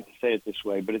sound right to say it this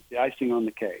way, but it's the icing on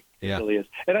the cake. Yeah. It really is.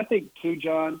 And I think, too,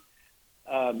 John,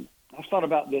 I've thought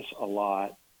about this a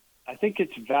lot. I think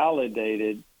it's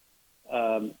validated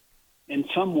in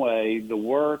some way the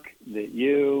work that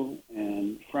you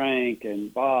and Frank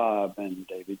and Bob and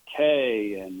David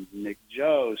Kay and Nick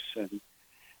Jose and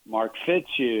Mark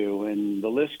Fitzhugh and the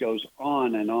list goes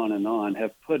on and on and on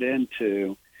have put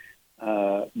into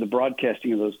the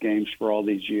broadcasting of those games for all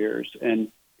these years.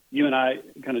 And you and I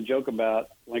kind of joke about,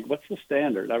 like, what's the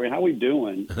standard? I mean, how are we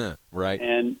doing? Right.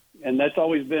 And that's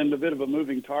always been a bit of a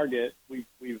moving target.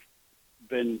 We've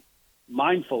been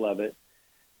mindful of it.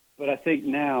 But I think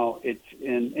now it's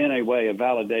in a way a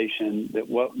validation that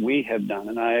what we have done,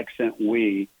 and I accent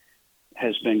we,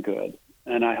 has been good.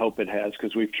 And I hope it has,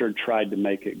 because we've sure tried to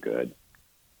make it good.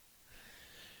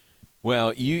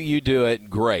 Well, you do it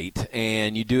great,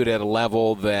 and you do it at a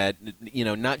level that, you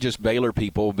know, not just Baylor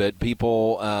people, but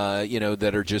people, you know,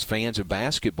 that are just fans of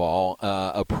basketball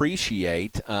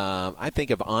appreciate. I think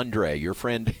of Andre, your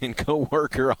friend and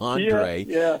coworker Andre,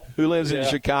 who lives in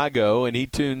Chicago, and he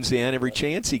tunes in every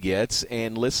chance he gets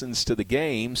and listens to the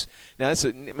games. Now, this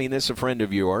is a friend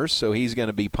of yours, so he's going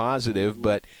to be positive,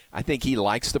 but I think he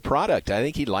likes the product. I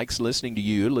think he likes listening to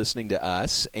you, listening to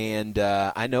us, and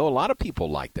I know a lot of people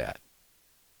like that.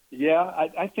 Yeah,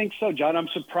 I think so, John. I'm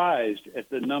surprised at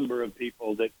the number of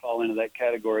people that fall into that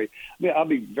category. I mean, I'll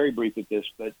be very brief with this,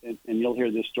 but and you'll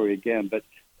hear this story again. But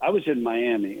I was in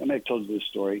Miami. I may have told you this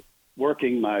story,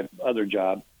 working my other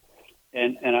job,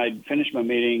 and I'd finished my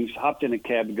meetings, hopped in a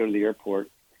cab to go to the airport,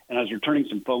 and I was returning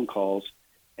some phone calls,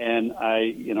 and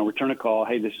I, return a call.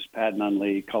 Hey, this is Pat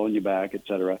Nunley calling you back, et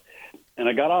cetera. And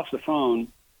I got off the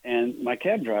phone, and my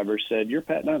cab driver said, "You're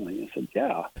Pat Nunley." I said,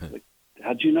 "Yeah." Like,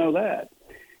 how'd you know that?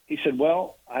 He said,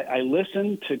 "Well, I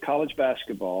listen to college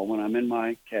basketball when I'm in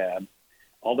my cab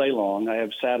all day long. I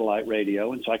have satellite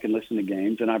radio, and so I can listen to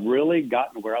games. And I've really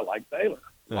gotten where I like Baylor.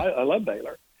 I love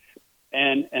Baylor.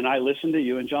 And I listen to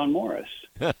you and John Morris."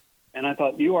 And I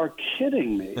thought, you are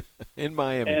kidding me. In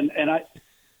Miami. And a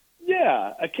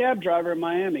cab driver in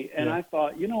Miami. And I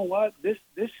thought, you know what? This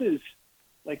is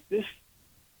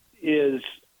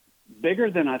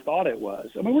bigger than I thought it was.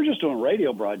 I mean, we're just doing a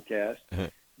radio broadcast.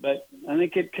 But I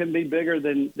think it can be bigger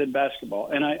than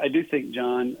basketball. And I do think,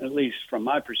 John, at least from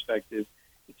my perspective,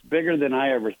 it's bigger than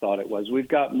I ever thought it was. We've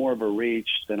got more of a reach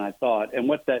than I thought. And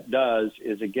what that does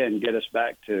is, again, get us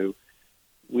back to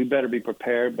we better be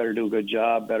prepared, better do a good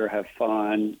job, better have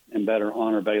fun, and better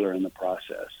honor Baylor in the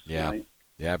process. Yeah. Right?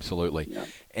 Yeah, absolutely. Yeah.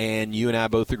 And you and I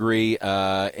both agree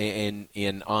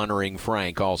in honoring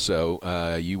Frank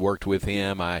also. You worked with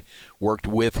him. I worked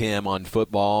with him on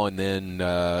football and then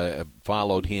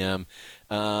followed him.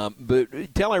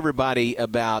 But tell everybody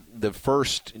about the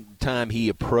first time he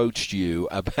approached you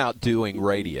about doing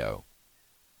radio.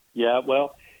 Yeah,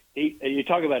 well, you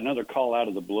talk about another call out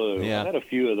of the blue. Yeah. I've had a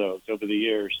few of those over the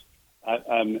years.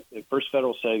 I'm at First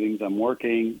Federal Savings. I'm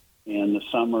working in the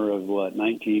summer of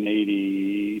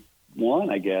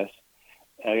 1981, I guess.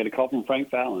 I got a call from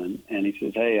Frank Fallon, and he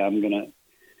says, "Hey, I'm going to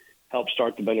help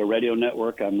start the Baylor Radio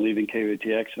Network. I'm leaving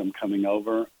KVTX, and I'm coming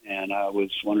over, and I was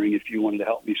wondering if you wanted to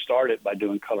help me start it by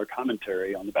doing color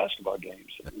commentary on the basketball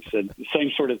games." And he said the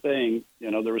same sort of thing.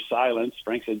 There was silence.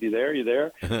 Frank said, "You there? You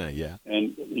there?" Yeah.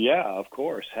 And yeah, of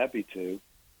course, happy to.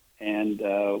 And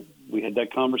we had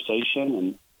that conversation,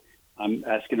 and I'm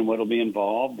asking him what'll be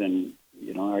involved, and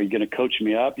are you going to coach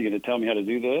me up? Are you going to tell me how to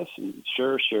do this? And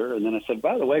sure. And then I said,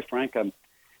 "By the way, Frank, I'm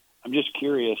just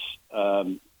curious.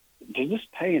 Does this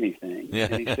pay anything?" Yeah.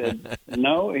 And he said,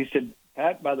 "No." He said,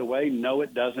 "Pat, by the way, no,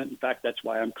 it doesn't. In fact, that's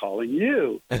why I'm calling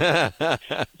you." So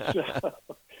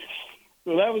that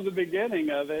was the beginning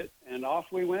of it, and off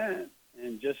we went,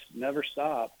 and just never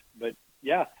stopped. But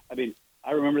yeah, I mean,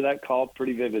 I remember that call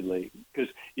pretty vividly because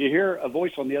you hear a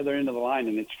voice on the other end of the line,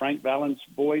 and it's Frank Fallon's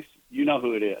voice. You know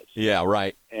who it is. Yeah,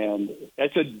 right. And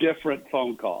it's a different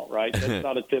phone call, right? That's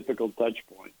not a typical touch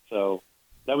point. So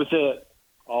that was it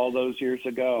all those years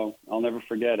ago. I'll never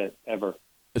forget it, ever.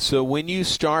 So when you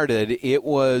started, you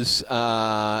weren't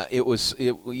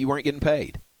getting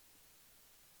paid.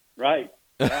 Right.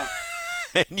 Yeah.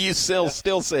 And you still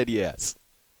said yes.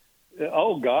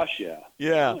 Oh, gosh, yeah.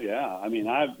 Yeah. Oh, yeah. I mean,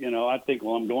 I think,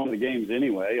 I'm going to the games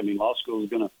anyway. I mean, law school is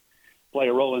going to play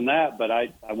a role in that, but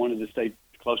I wanted to stay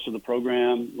close to the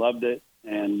program, loved it,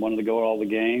 and wanted to go to all the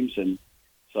games. And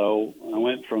so I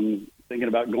went from thinking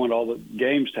about going to all the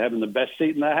games to having the best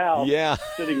seat in the house,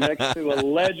 sitting next to a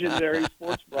legendary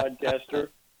sports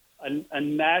broadcaster, a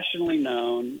nationally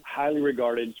known, highly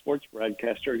regarded sports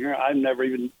broadcaster. Here, I've never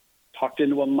even talked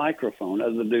into a microphone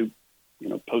other than do,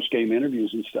 post-game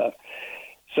interviews and stuff.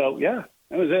 So, yeah,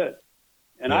 that was it.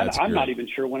 And I'm great. not even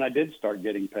sure when I did start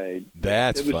getting paid.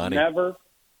 That's it was funny.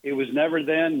 It was never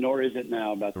then, nor is it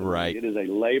now about the Right. money. It is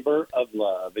a labor of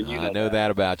love. And I know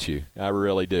that about you. I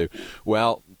really do.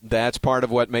 Well, that's part of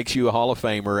what makes you a Hall of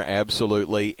Famer,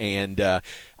 absolutely. And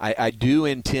I do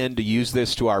intend to use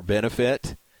this to our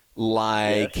benefit.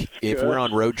 Like if good. we're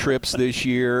on road trips this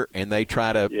year and they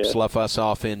try to Yes. slough us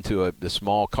off into the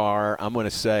small car, I'm going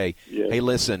to say, hey,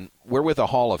 listen, we're with a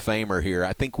Hall of Famer here.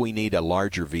 I think we need a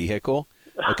larger vehicle.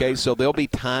 Okay, so there'll be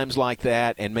times like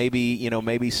that, and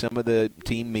maybe some of the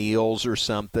team meals or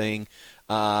something.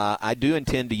 I do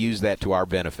intend to use that to our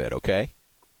benefit, okay?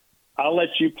 I'll let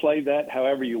you play that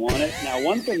however you want it. Now,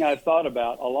 one thing I've thought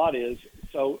about a lot is,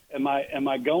 so am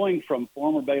I going from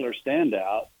former Baylor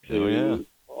standout to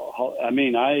I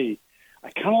mean, I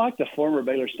kind of like the former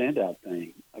Baylor standout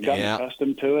thing. I've gotten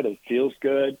accustomed to it. It feels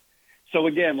good. So,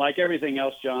 again, like everything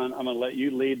else, John, I'm going to let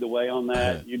you lead the way on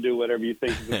that. You do whatever you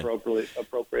think is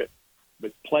appropriate.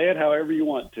 But play it however you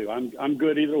want to. I'm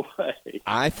good either way.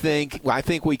 I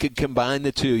think we could combine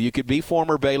the two. You could be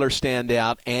former Baylor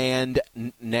standout and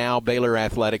now Baylor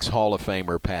Athletics Hall of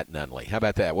Famer Pat Nunley. How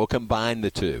about that? We'll combine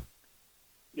the two.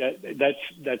 Yeah,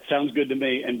 that sounds good to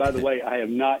me. And by the way, I have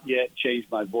not yet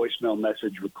changed my voicemail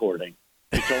message recording.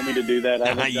 They told me to do that. I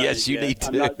haven't done Yes, it you yet. need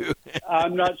to.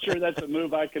 I'm not sure that's a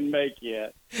move I can make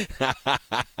yet.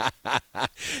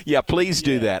 Yeah, please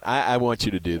do that. I want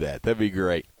you to do that. That'd be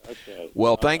great. Okay.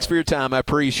 Well, thanks for your time. I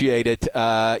appreciate it.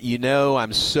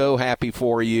 I'm so happy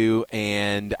for you,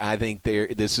 and I think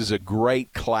this is a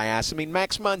great class. I mean,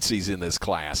 Max Muncy's in this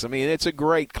class. I mean, it's a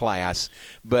great class,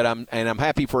 but I'm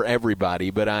happy for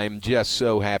everybody, but I'm just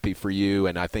so happy for you,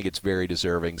 and I think it's very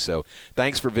deserving. So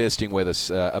thanks for visiting with us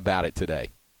about it today.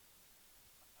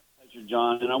 Pleasure,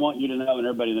 John. And I want you to know and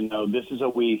everybody to know this is a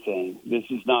we thing. This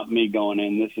is not me going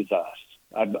in. This is us.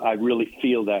 I really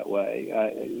feel that way.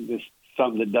 This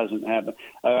something that doesn't happen.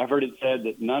 I've heard it said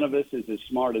that none of us is as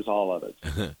smart as all of us.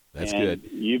 That's and good.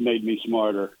 You've made me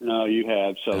smarter. No, you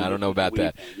have. So I don't know about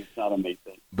that. Thing. It's not a me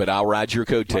thing. But I'll ride your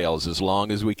coattails as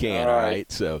long as we can, all right?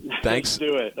 So thanks.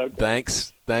 Let's do it. Okay.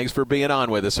 Thanks for being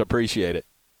on with us. I appreciate it.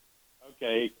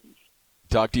 Okay.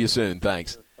 Talk to you soon.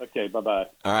 Thanks. Okay, bye-bye.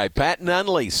 All right, Pat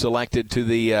Nunley selected to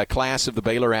the class of the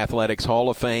Baylor Athletics Hall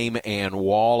of Fame and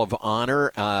Wall of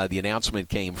Honor. The announcement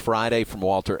came Friday from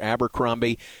Walter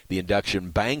Abercrombie. The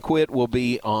induction banquet will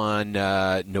be on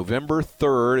November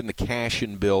 3rd in the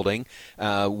Cashin Building.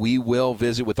 We will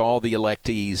visit with all the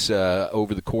electees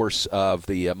over the course of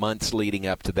the months leading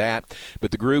up to that. But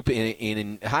the group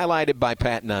highlighted by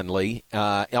Pat Nunley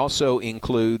also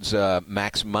includes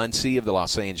Max Muncy of the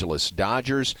Los Angeles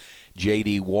Dodgers,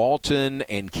 J.D. Walton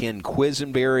and Ken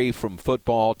Quisenberry from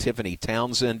football, Tiffany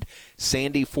Townsend,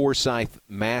 Sandy Forsyth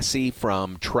Massey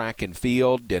from track and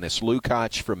field, Dennis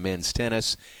Lukács from men's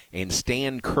tennis, and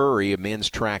Stan Curry of men's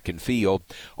track and field.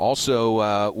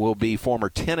 Also will be former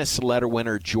tennis letter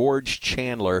winner George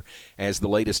Chandler as the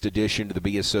latest addition to the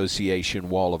B Association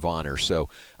Wall of Honor. So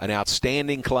an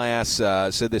outstanding class.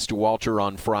 Said this to Walter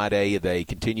on Friday. They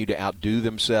continue to outdo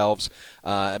themselves,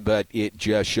 but it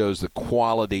just shows the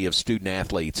quality of student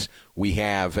athletes we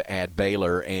have at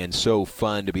Baylor, and so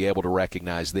fun to be able to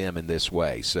recognize them in this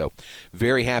way. So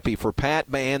very happy for Pat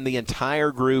and the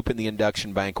entire group, and the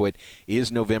induction banquet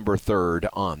is November 3rd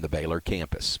on the Baylor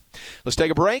campus. Let's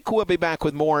take a break. We'll be back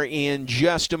with more in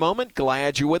just a moment.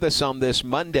 Glad you're with us on this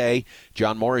Monday.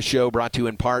 John Morris Show brought to you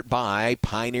in part by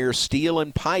Pioneer Steel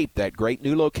and Pipe, that great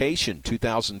new location,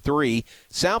 2003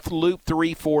 South Loop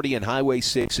 340 and Highway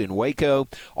 6 in Waco.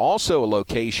 Also a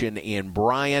location in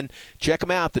Bryan. Check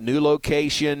them out, the new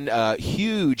location,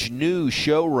 huge new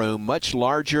showroom, much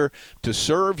larger to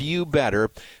serve you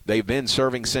better. They've been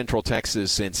serving Central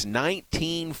Texas since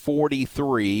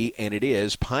 1943, and it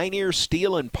is Pioneer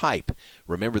Steel and Pipe.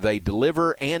 Remember, they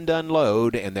deliver and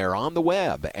unload, and they're on the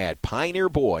web at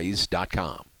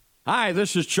pioneerboys.com. Hi,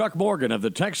 this is Chuck Morgan of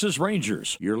the Texas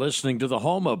Rangers. You're listening to the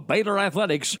home of Baylor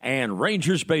Athletics and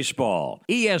Rangers Baseball,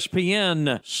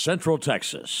 ESPN Central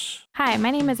Texas. Hi,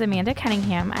 my name is Amanda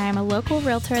Cunningham. I am a local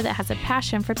realtor that has a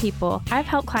passion for people. I've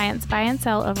helped clients buy and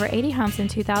sell over 80 homes in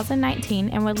 2019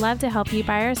 and would love to help you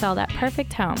buy or sell that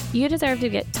perfect home. You deserve to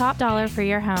get top dollar for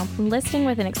your home. Listing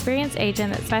with an experienced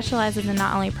agent that specializes in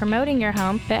not only promoting your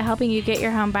home, but helping you get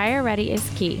your home buyer ready is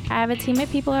key. I have a team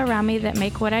of people around me that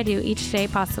make what I do each day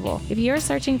possible. If you are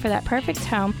searching for that perfect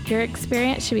home, your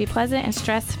experience should be pleasant and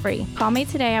stress-free. Call me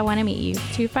today. I want to meet you.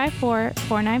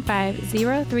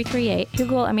 254-495-0338.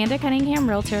 Google Amanda Cunningham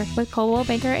Realtor with Coldwell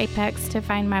Banker Apex to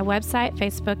find my website,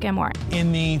 Facebook, and more.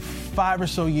 In the 5 or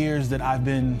so years that I've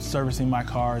been servicing my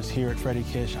cars here at Freddie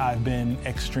Kish, I've been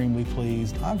extremely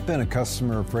pleased. I've been a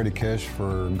customer of Freddie Kish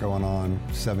for going on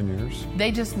 7 years.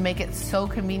 They just make it so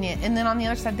convenient. And then on the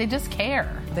other side, they just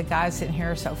care. The guys sitting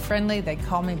here are so friendly. They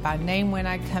call me by name when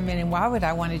I come in, and why would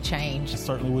I want to change? I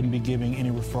certainly wouldn't be giving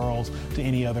any referrals to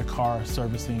any other car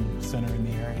servicing center in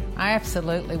the area. I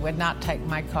absolutely would not take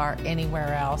my car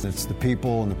anywhere else. It's the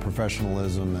people and the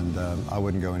professionalism, and I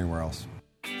wouldn't go anywhere else.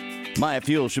 Maya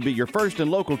Fuel should be your first and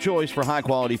local choice for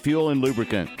high-quality fuel and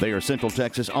lubricant. They are Central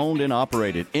Texas owned and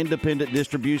operated, independent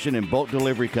distribution and bulk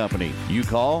delivery company. You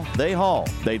call, they haul.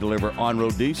 They deliver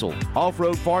on-road diesel,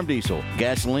 off-road farm diesel,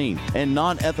 gasoline, and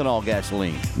non-ethanol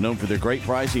gasoline. Known for their great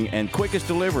pricing and quickest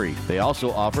delivery, they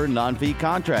also offer non-fee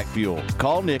contract fuel.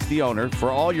 Call Nick, the owner,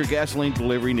 for all your gasoline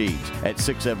delivery needs at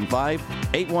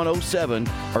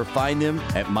 675-8107 or find them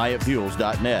at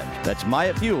MyaFuels.net. That's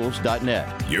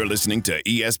MyaFuels.net. You're listening to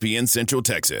ESPN Central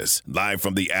Texas, live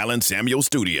from the Allen Samuel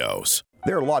Studios.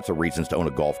 There are lots of reasons to own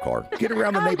a golf cart. Get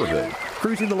around the neighborhood,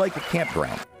 cruising the lake or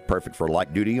campground. Perfect for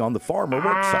light duty on the farm or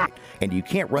work site. And you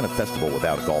can't run a festival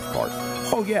without a golf cart.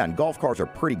 Oh yeah, and golf carts are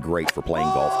pretty great for playing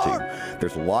golf too.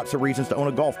 There's lots of reasons to own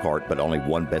a golf cart, but only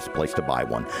one best place to buy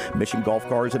one. Mission Golf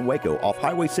Cars in Waco off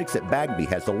Highway 6 at Bagby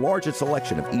has the largest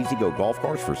selection of easy-go golf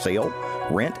carts for sale,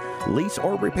 rent, lease,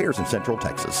 or repairs in Central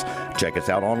Texas. Check us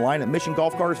out online at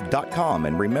missiongolfcars.com,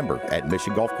 and remember, at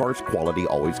Mission Golf Cars, quality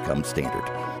always comes standard.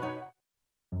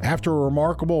 After a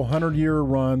remarkable 100-year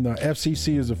run, the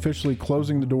FCC is officially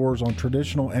closing the doors on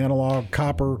traditional analog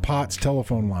copper POTS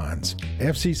telephone lines.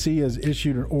 FCC has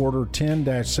issued an Order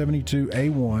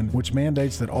 10-72A1, which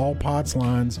mandates that all POTS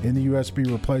lines in the U.S. be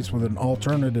replaced with an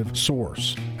alternative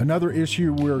source. Another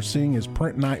issue we are seeing is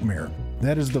Print Nightmare.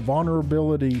 That is the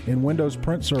vulnerability in Windows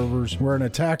print servers where an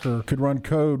attacker could run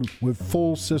code with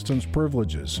full systems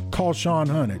privileges. Call Sean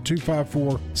Hunt at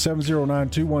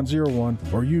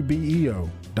 254-709-2101 or ubeo.com.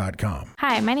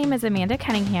 Hi, my name is Amanda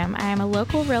Cunningham. I am a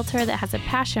local realtor that has a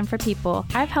passion for people.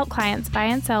 I've helped clients buy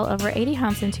and sell over 80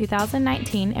 homes in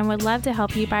 2019 and would love to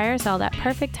help you buy or sell that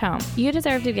perfect home. You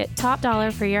deserve to get top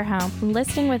dollar for your home.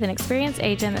 Listing with an experienced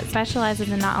agent that specializes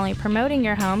in not only promoting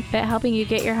your home, but helping you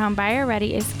get your home buyer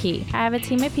ready is key. I have a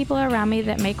team of people around me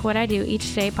that make what I do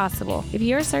each day possible. If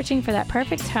you are searching for that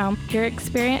perfect home, your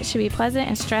experience should be pleasant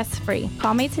and stress-free.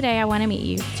 Call me today. I want to meet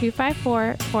you.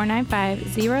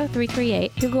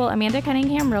 254-495-0338. Google Amanda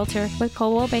Cunningham Realtor with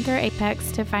Coldwell Banker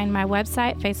Apex to find my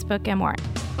website, Facebook, and more.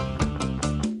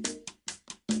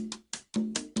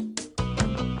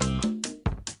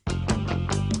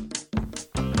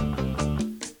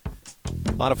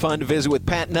 A lot of fun to visit with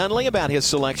Pat Nunley about his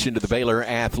selection to the Baylor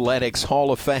Athletics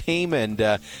Hall of Fame, and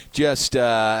I'm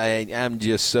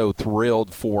just so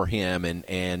thrilled for him.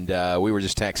 And we were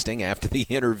just texting after the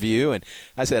interview, and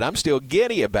I said, I'm still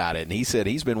giddy about it. And he said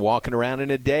he's been walking around in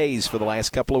a daze for the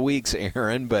last couple of weeks,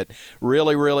 Aaron, but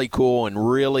really, really cool and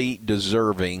really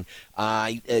deserving.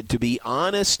 To be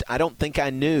honest, I don't think I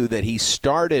knew that he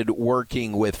started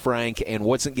working with Frank and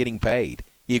wasn't getting paid.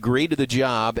 He agreed to the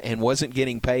job and wasn't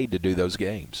getting paid to do those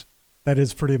games. That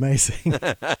is pretty amazing.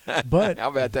 But how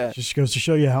about that? Just goes to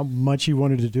show you how much he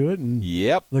wanted to do it, and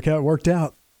look how it worked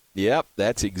out. Yep,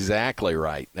 that's exactly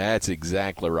right. That's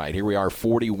exactly right. Here we are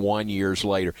 41 years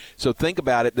later. So think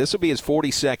about it. This will be his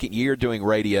 42nd year doing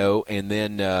radio and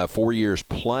then 4 years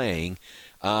playing.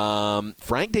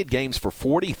 Frank did games for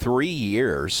 43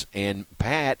 years, and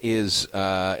Pat is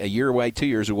a year away, 2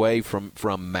 years away from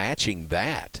matching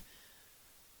that.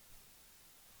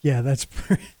 Yeah, that's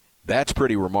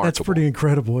pretty remarkable. That's pretty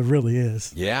incredible. It really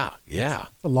is. Yeah.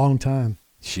 It's a long time.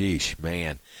 Sheesh,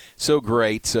 man. So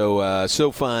great,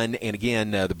 so fun. And again,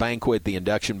 the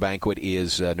induction banquet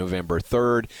is November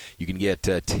 3rd. You can get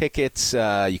tickets.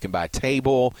 You can buy a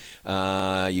table.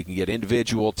 You can get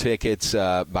individual tickets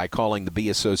by calling the B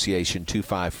Association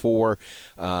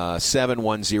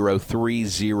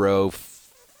 254-710-3054.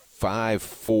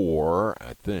 54,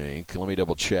 I think. Let me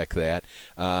double check that.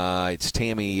 It's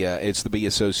Tammy. It's the B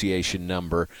Association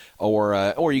number,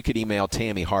 or you could email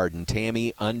Tammy Harden,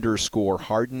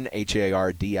 Tammy_Harden,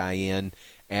 HARDIN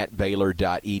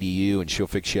 @Baylor.edu, and she'll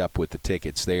fix you up with the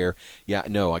tickets there. Yeah,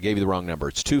 no, I gave you the wrong number.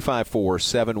 It's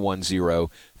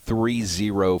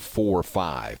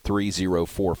 254-710-3045.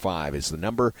 3045 is the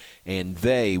number, and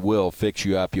they will fix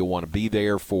you up. You'll want to be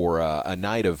there for a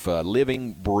night of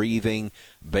living, breathing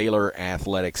Baylor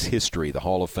Athletics history, the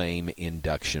Hall of Fame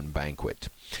induction banquet.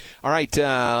 All right,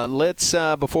 let's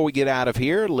before we get out of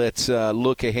here, let's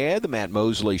look ahead. The Matt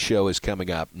Mosley Show is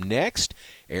coming up next.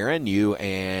 Aaron, you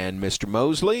and Mr.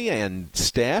 Mosley and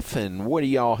Steph, and what do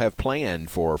y'all have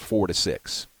planned for 4 to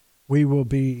 6? We will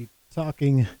be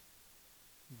talking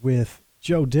with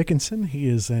Joe Dickinson. He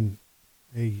is a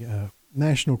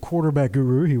national quarterback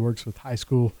guru. He works with high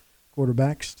school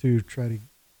quarterbacks to try to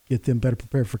get them better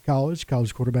prepared for college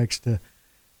quarterbacks to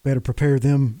better prepare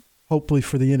them, hopefully,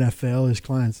 for the NFL. His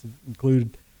clients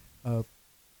include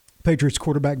Patriots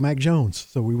quarterback Mac Jones.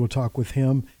 So we will talk with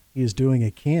him. He is doing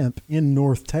a camp in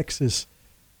North Texas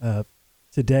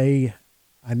today.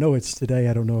 I know it's today.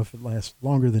 I don't know if it lasts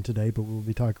longer than today, but we'll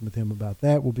be talking with him about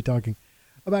that. We'll be talking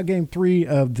about Game 3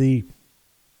 of the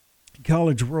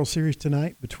College World Series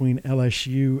tonight between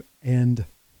LSU and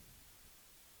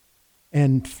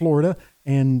Florida,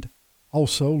 and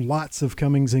also lots of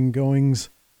comings and goings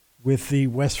with the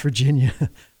West Virginia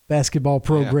basketball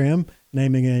program,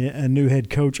 naming a new head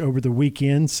coach over the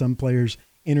weekend. Some players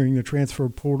entering the transfer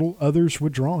portal, others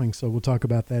withdrawing. So we'll talk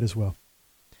about that as well.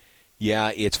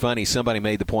 Yeah, it's funny. Somebody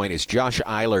made the point. It's Josh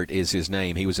Eilert is his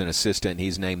name. He was an assistant.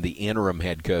 He's named the interim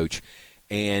head coach.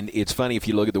 And it's funny, if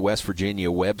you look at the West Virginia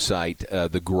website,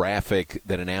 the graphic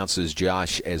that announces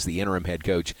Josh as the interim head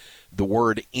coach, the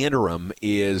word interim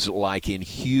is like in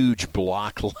huge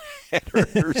block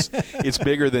letters. It's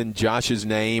bigger than Josh's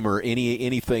name or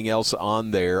anything else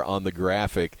on there on the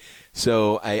graphic.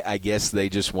 So I guess they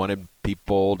just wanted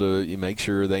people to make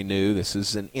sure they knew this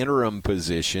is an interim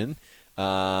position.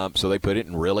 So they put it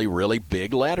in really, really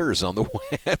big letters on the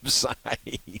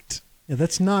website. Yeah,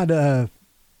 that's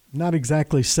not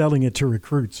exactly selling it to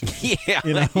recruits.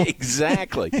 Yeah,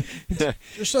 exactly.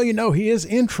 Just so you know, he is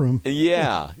interim.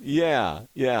 Yeah.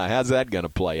 How's that going to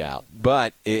play out?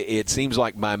 But it seems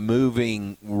like by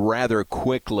moving rather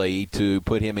quickly to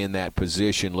put him in that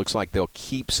position, looks like they'll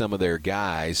keep some of their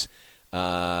guys,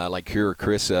 like Kira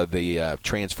Krissa, the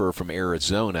transfer from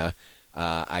Arizona.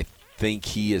 I think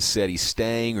he has said he's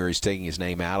staying or he's taking his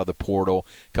name out of the portal.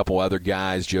 A couple other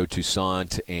guys, Joe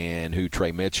Toussaint and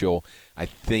Trey Mitchell, I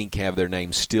think have their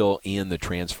names still in the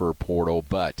transfer portal,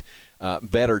 but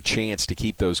better chance to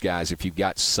keep those guys if you've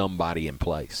got somebody in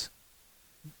place.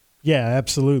 Yeah,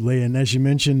 absolutely. And as you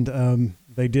mentioned,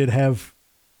 they did have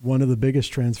one of the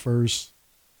biggest transfers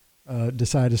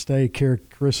decide to stay, Kira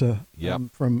Krissa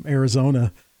from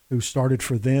Arizona, who started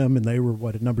for them, and they were,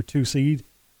 a number 2 seed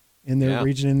in their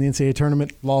region in the NCAA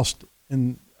tournament, lost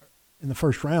in the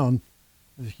first round.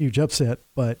 It was a huge upset,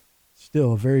 but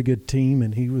still a very good team,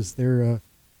 and he was their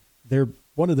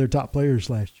one of their top players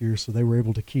last year, so they were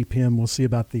able to keep him. We'll see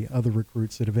about the other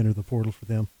recruits that have entered the portal for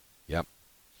them. Yep.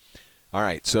 All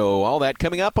right, so all that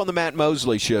coming up on the Matt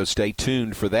Mosley Show. Stay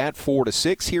tuned for that, 4 to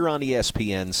 6 here on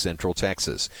ESPN Central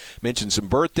Texas. Mentioned some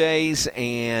birthdays,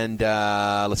 and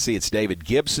let's see, it's David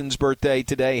Gibson's birthday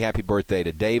today. Happy birthday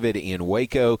to David in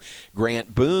Waco.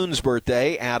 Grant Boone's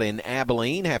birthday out in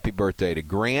Abilene. Happy birthday to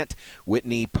Grant.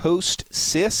 Whitney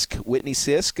Sisk,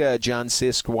 John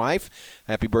Sisk's wife.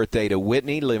 Happy birthday to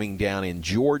Whitney, living down in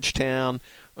Georgetown.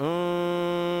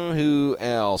 Who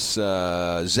else?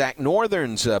 Zach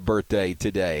Northern's birthday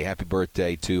today. Happy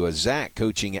birthday to Zach,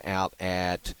 coaching out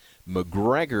at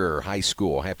McGregor High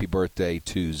School. Happy birthday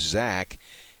to Zach.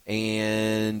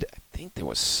 And I think there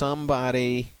was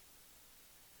somebody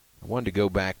I wanted to go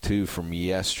back to from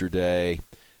yesterday.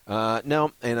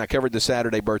 No, and I covered the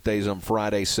Saturday birthdays on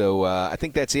Friday, so I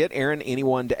think that's it. Aaron,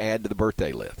 anyone to add to the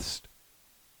birthday list?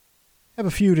 Have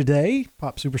a few today.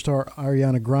 Pop superstar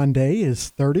Ariana Grande is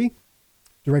 30.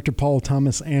 Director Paul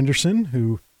Thomas Anderson,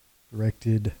 who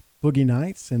directed Boogie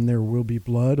Nights and There Will Be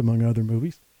Blood, among other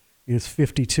movies, is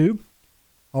 52.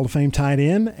 Hall of Fame tight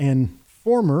end and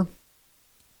former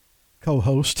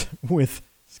co-host with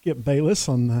Skip Bayless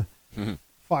on the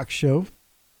Fox show,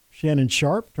 Shannon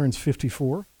Sharp, turns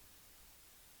 54.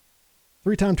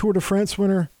 3-time Tour de France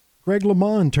winner Greg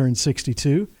LeMond turns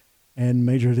 62. And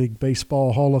Major League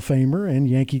Baseball Hall of Famer and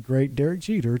Yankee great Derek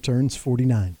Jeter turns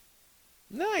 49.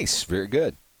 Nice. Very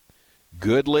good.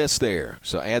 Good list there.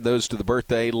 So add those to the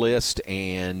birthday list.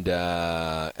 And,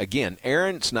 again,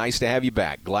 Aaron, it's nice to have you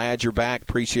back. Glad you're back.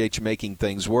 Appreciate you making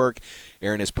things work.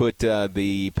 Aaron has put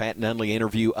the Pat Nunley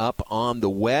interview up on the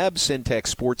web,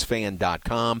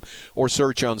 syntechsportsfan.com, or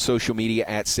search on social media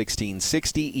at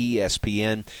 1660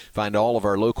 ESPN. Find all of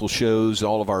our local shows,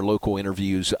 all of our local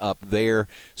interviews up there.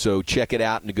 So check it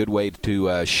out, and a good way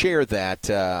to share that,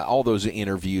 all those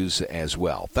interviews as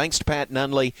well. Thanks to Pat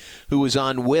Nunley, who was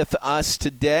on with us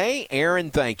today. Aaron,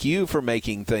 thank you for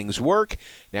making things work.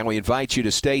 Now we invite you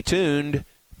to stay tuned.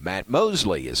 Matt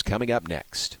Mosley is coming up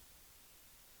next.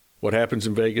 What happens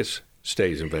in Vegas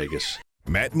stays in Vegas.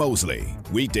 Matt Mosley,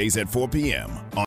 weekdays at 4 p.m. on